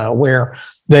organizations where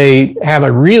they have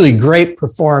a really great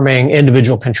performing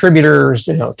individual contributors,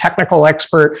 technical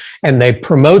expert, and they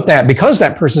promote that because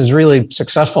that person is really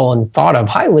successful and thought of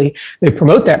highly. They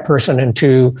promote that person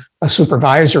into a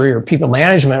supervisory or people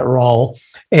management role.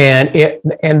 And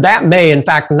that may, in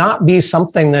fact, not be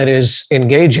something that is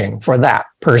engaging for that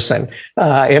person.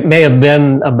 It may have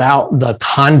been about the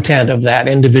content of that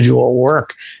individual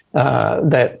work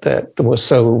that was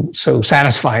so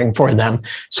satisfying for them.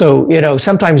 So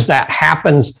sometimes that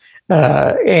happens,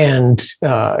 and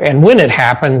when it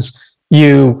happens,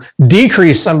 you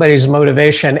decrease somebody's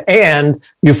motivation and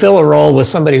you fill a role with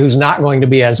somebody who's not going to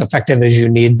be as effective as you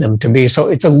need them to be. So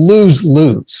it's a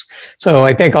lose-lose. So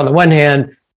I think on the one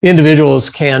hand, individuals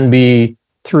can be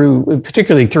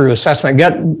particularly through assessment,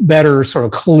 get better sort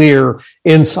of clear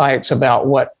insights about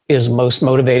what is most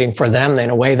motivating for them in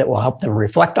a way that will help them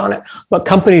reflect on it. But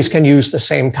companies can use the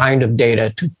same kind of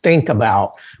data to think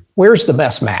about where's the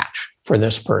best match for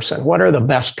this person? What are the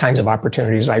best kinds of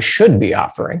opportunities I should be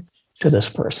offering to this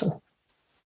person?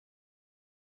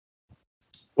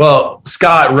 Well,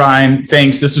 Scott, Ryan,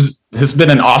 thanks. This has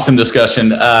been an awesome discussion.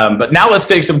 But now let's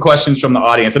take some questions from the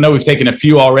audience. I know we've taken a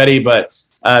few already, but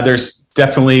there's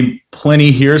definitely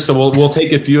plenty here. So we'll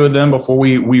take a few of them before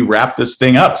we wrap this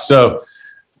thing up. So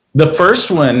the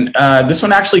first one, this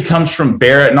one actually comes from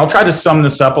Barrett, and I'll try to sum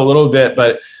this up a little bit.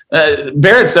 But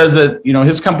Barrett says that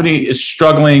his company is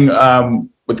struggling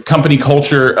with company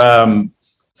culture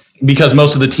because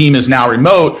most of the team is now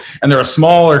remote, and they're a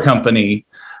smaller company.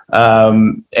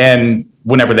 And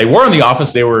whenever they were in the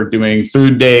office, they were doing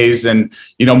food days and,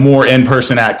 more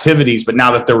in-person activities. But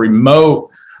now that they're remote,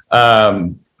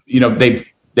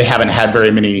 they haven't had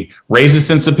very many raises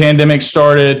since the pandemic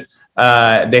started.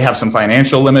 They have some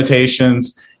financial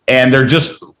limitations, and they're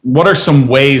just, what are some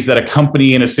ways that a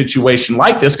company in a situation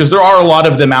like this, because there are a lot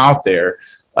of them out there,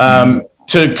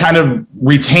 to kind of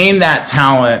retain that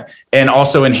talent and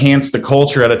also enhance the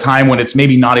culture at a time when it's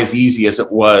maybe not as easy as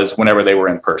it was whenever they were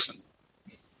in person?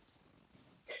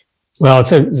 Well,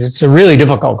 it's a really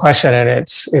difficult question, and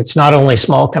it's not only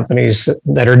small companies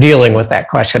that are dealing with that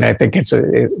question. I think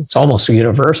it's almost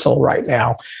universal right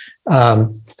now.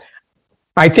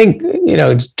 I think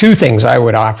two things I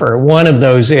would offer. One of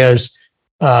those is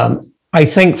I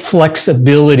think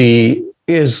flexibility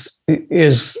is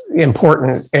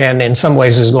important, and in some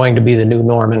ways is going to be the new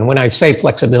norm. And when I say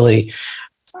flexibility,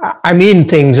 I mean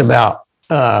things about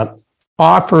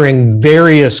offering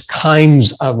various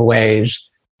kinds of ways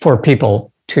for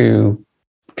people to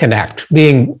connect,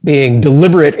 being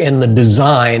deliberate in the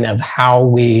design of how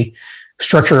we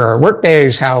structure our work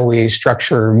days, how we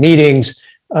structure meetings.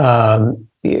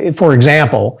 For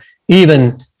example,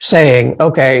 even saying,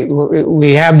 okay,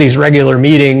 we have these regular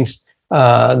meetings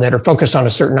that are focused on a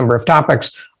certain number of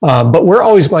topics, but we're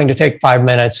always going to take 5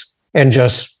 minutes and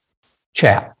just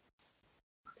chat.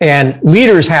 And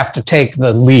leaders have to take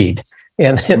the lead,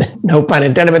 and no pun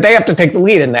intended, but they have to take the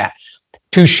lead in that.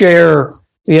 To share,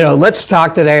 let's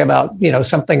talk today about,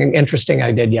 something interesting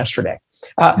I did yesterday,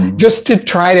 just to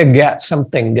try to get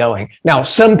something going. Now,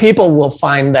 some people will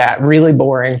find that really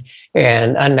boring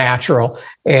and unnatural,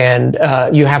 and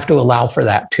you have to allow for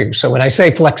that too. So when I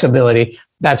say flexibility,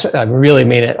 I really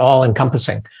mean it all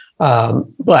encompassing.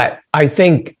 But I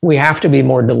think we have to be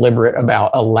more deliberate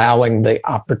about allowing the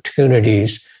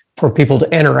opportunities for people to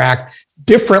interact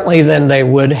differently than they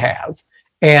would have.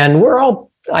 And we're all,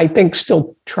 I think,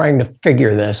 still trying to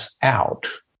figure this out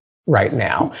right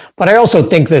now. But I also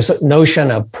think this notion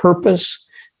of purpose,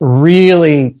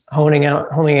 really honing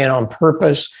in on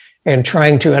purpose and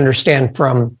trying to understand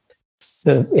from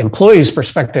the employee's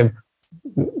perspective,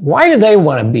 why do they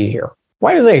want to be here?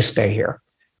 Why do they stay here?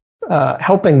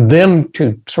 Helping them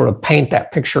to sort of paint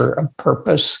that picture of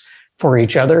purpose for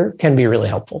each other can be really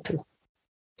helpful too.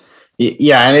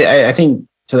 Yeah, and I think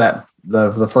to that,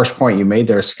 the first point you made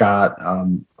there, Scott,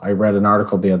 I read an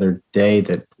article the other day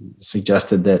that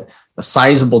suggested that a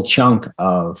sizable chunk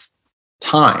of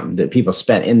time that people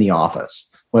spent in the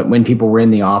office, when people were in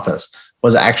the office,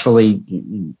 was actually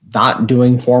not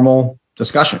doing formal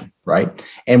discussion, right?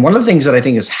 And one of the things that I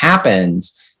think has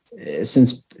happened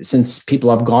since since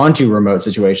people have gone to remote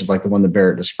situations like the one that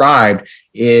Barrett described,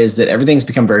 is that everything's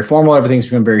become very formal. Everything's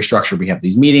become very structured. We have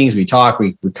these meetings, we talk,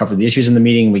 we cover the issues in the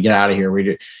meeting, we get out of here. We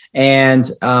do. And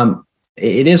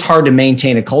it is hard to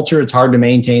maintain a culture. It's hard to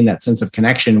maintain that sense of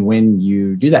connection when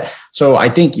you do that. So I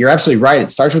think you're absolutely right.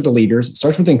 It starts with the leaders. It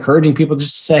starts with encouraging people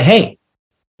just to say, hey,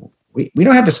 we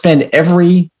don't have to spend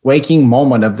every waking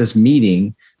moment of this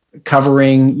meeting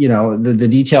covering, the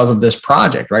details of this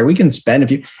project, right? We can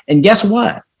spend and guess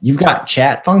what? You've got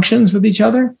chat functions with each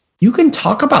other. You can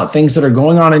talk about things that are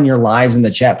going on in your lives in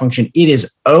the chat function. It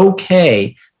is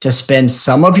okay to spend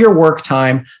some of your work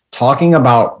time talking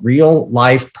about real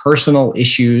life personal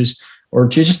issues, or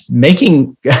to just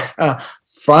making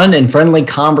fun and friendly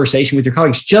conversation with your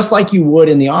colleagues, just like you would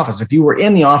in the office. If you were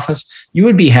in the office, you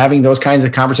would be having those kinds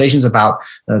of conversations about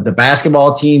the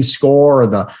basketball team score or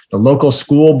the local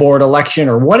school board election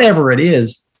or whatever it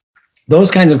is. Those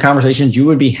kinds of conversations you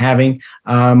would be having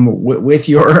with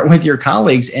your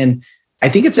colleagues. And I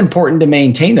think it's important to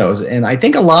maintain those. And I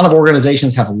think a lot of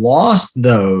organizations have lost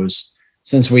those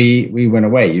since we went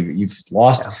away. You've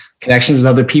lost connections with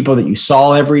other people that you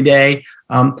saw every day.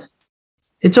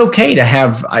 It's okay to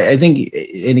have, I think,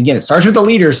 and again, it starts with the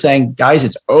leaders saying, guys,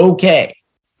 it's okay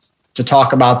to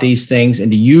talk about these things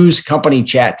and to use company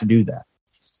chat to do that.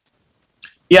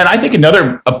 Yeah, and I think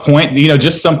a point,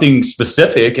 just something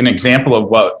specific, an example of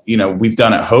what, we've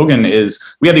done at Hogan is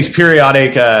we have these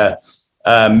periodic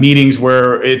meetings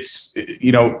where it's,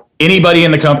 everybody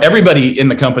in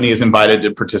the company is invited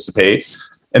to participate.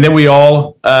 And then we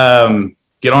all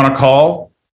get on a call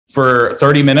for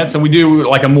 30 minutes, and we do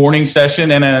like a morning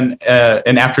session and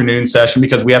an afternoon session,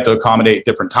 because we have to accommodate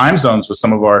different time zones with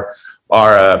some of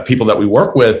our people that we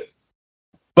work with.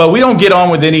 But we don't get on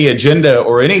with any agenda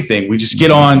or anything. We just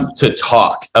get on to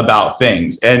talk about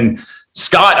things. And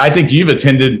Scott, I think you've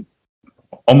attended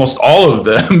almost all of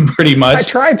them pretty much. I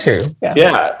tried to.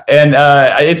 Yeah. And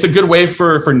it's a good way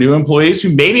for new employees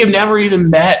who maybe have never even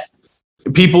met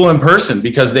people in person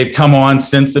because they've come on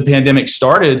since the pandemic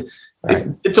started. Right.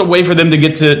 It's a way for them to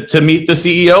get to meet the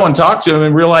CEO and talk to him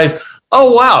and realize,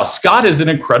 oh, wow, Scott is an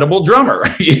incredible drummer.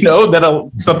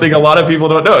 Something a lot of people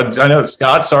don't know. I know,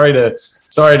 Scott, sorry to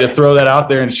throw that out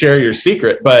there and share your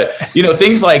secret. But,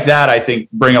 things like that, I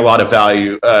think, bring a lot of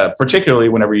value, particularly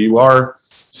whenever you are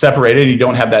separated and you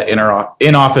don't have that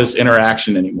in-office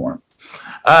interaction anymore.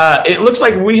 It looks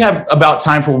like we have about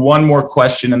time for one more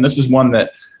question. And this is one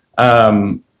that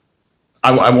I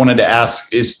wanted to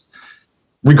ask is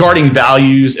regarding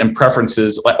values and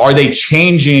preferences. Are they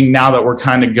changing now that we're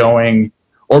kind of going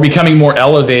or becoming more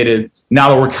elevated now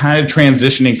that we're kind of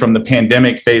transitioning from the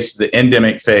pandemic phase to the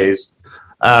endemic phase?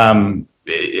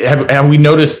 Have we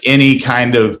noticed any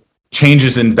kind of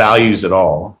changes in values at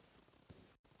all?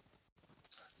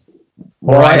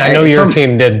 Well, Ryan, I know your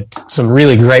team did some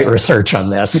really great research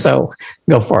on this, so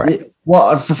go for it.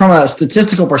 Well, from a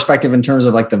statistical perspective, in terms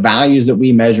of like the values that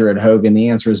we measure at Hogan, the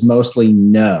answer is mostly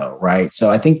no, right?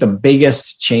 So I think the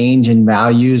biggest change in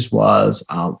values was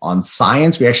on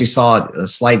science. We actually saw a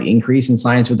slight increase in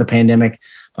science with the pandemic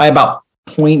by about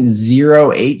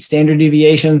 0.08 standard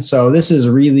deviation. So this is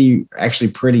really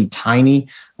actually pretty tiny.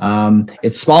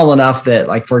 It's small enough that,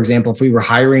 like, for example, if we were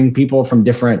hiring people from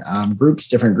different groups,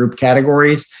 different group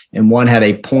categories, and one had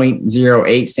a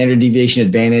 0.08 standard deviation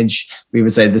advantage, we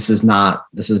would say this is not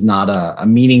a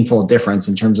meaningful difference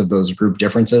in terms of those group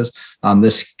differences.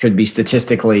 This could be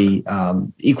statistically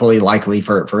equally likely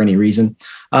for any reason.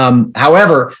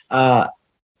 However,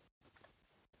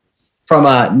 from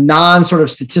a non-sort of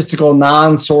statistical,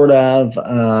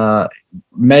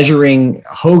 measuring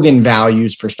Hogan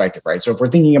values perspective, right? So if we're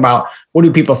thinking about what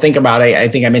do people think about, I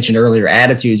think I mentioned earlier,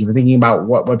 attitudes. If we're thinking about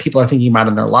what people are thinking about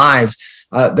in their lives,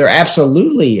 there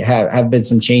absolutely have been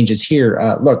some changes here.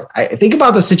 Look, I think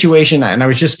about the situation, and I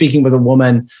was just speaking with a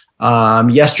woman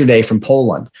yesterday from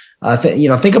Poland.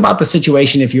 Think about the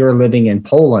situation if you're living in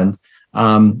Poland.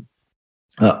 2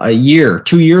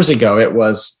 years ago, it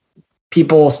was,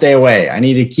 people stay away. I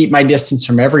need to keep my distance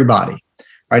from everybody,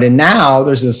 right? And now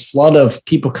there's this flood of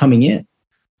people coming in,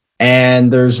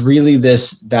 and there's really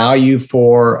this value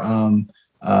for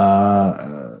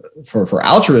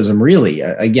altruism. Really,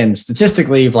 again,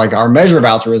 statistically, like our measure of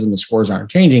altruism, the scores aren't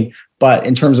changing, but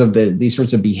in terms of these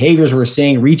sorts of behaviors we're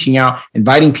seeing, reaching out,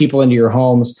 inviting people into your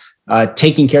homes,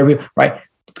 taking care of people, right?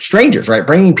 Strangers, right?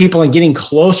 Bringing people and getting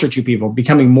closer to people,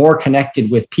 becoming more connected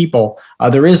with people.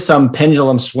 There is some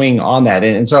pendulum swing on that.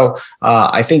 And so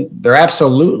I think there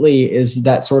absolutely is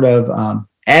that sort of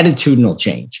attitudinal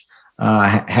change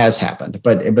has happened.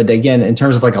 But again, in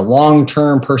terms of like a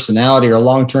long-term personality or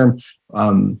long-term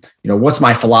what's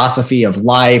my philosophy of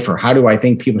life, or how do I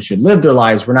think people should live their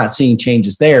lives? We're not seeing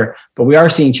changes there, but we are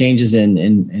seeing changes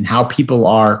in how people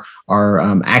are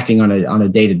acting on a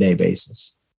day-to-day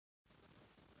basis.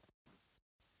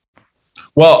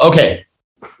 Well, okay.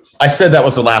 I said that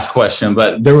was the last question,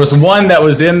 but there was one that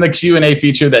was in the Q&A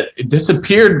feature that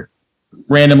disappeared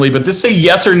randomly, but this is a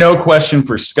yes or no question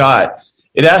for Scott.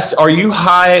 It asked, are you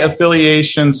high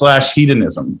affiliation /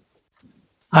 hedonism?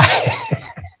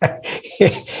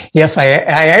 Yes, I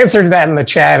answered that in the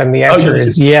chat, and the answer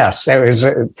is yes. It was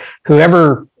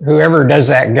whoever does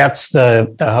that gets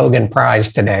the Hogan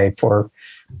Prize today for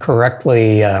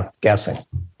correctly guessing.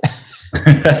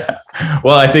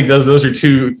 Well, I think those are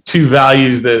two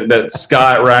values that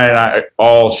Scott, Ryan, and I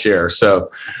all share. So,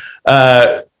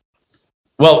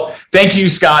 well, thank you,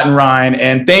 Scott and Ryan,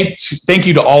 and thank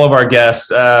you to all of our guests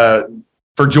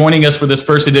for joining us for this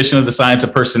first edition of the Science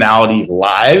of Personality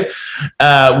Live.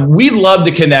 We'd love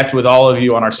to connect with all of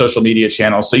you on our social media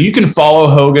channels. So you can follow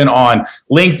Hogan on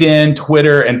LinkedIn,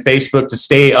 Twitter, and Facebook to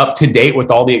stay up to date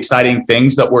with all the exciting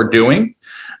things that we're doing.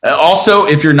 Also,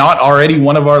 if you're not already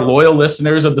one of our loyal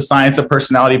listeners of the Science of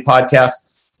Personality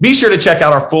podcast, be sure to check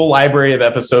out our full library of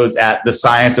episodes at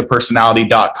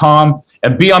thescienceofpersonality.com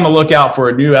and be on the lookout for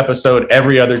a new episode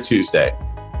every other Tuesday.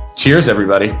 Cheers,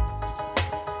 everybody.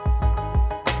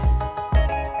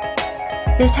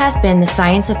 This has been the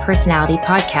Science of Personality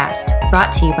podcast,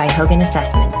 brought to you by Hogan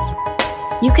Assessments.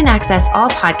 You can access all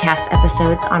podcast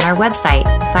episodes on our website,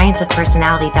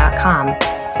 scienceofpersonality.com,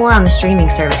 or on the streaming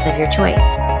service of your choice.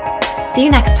 See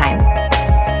you next time.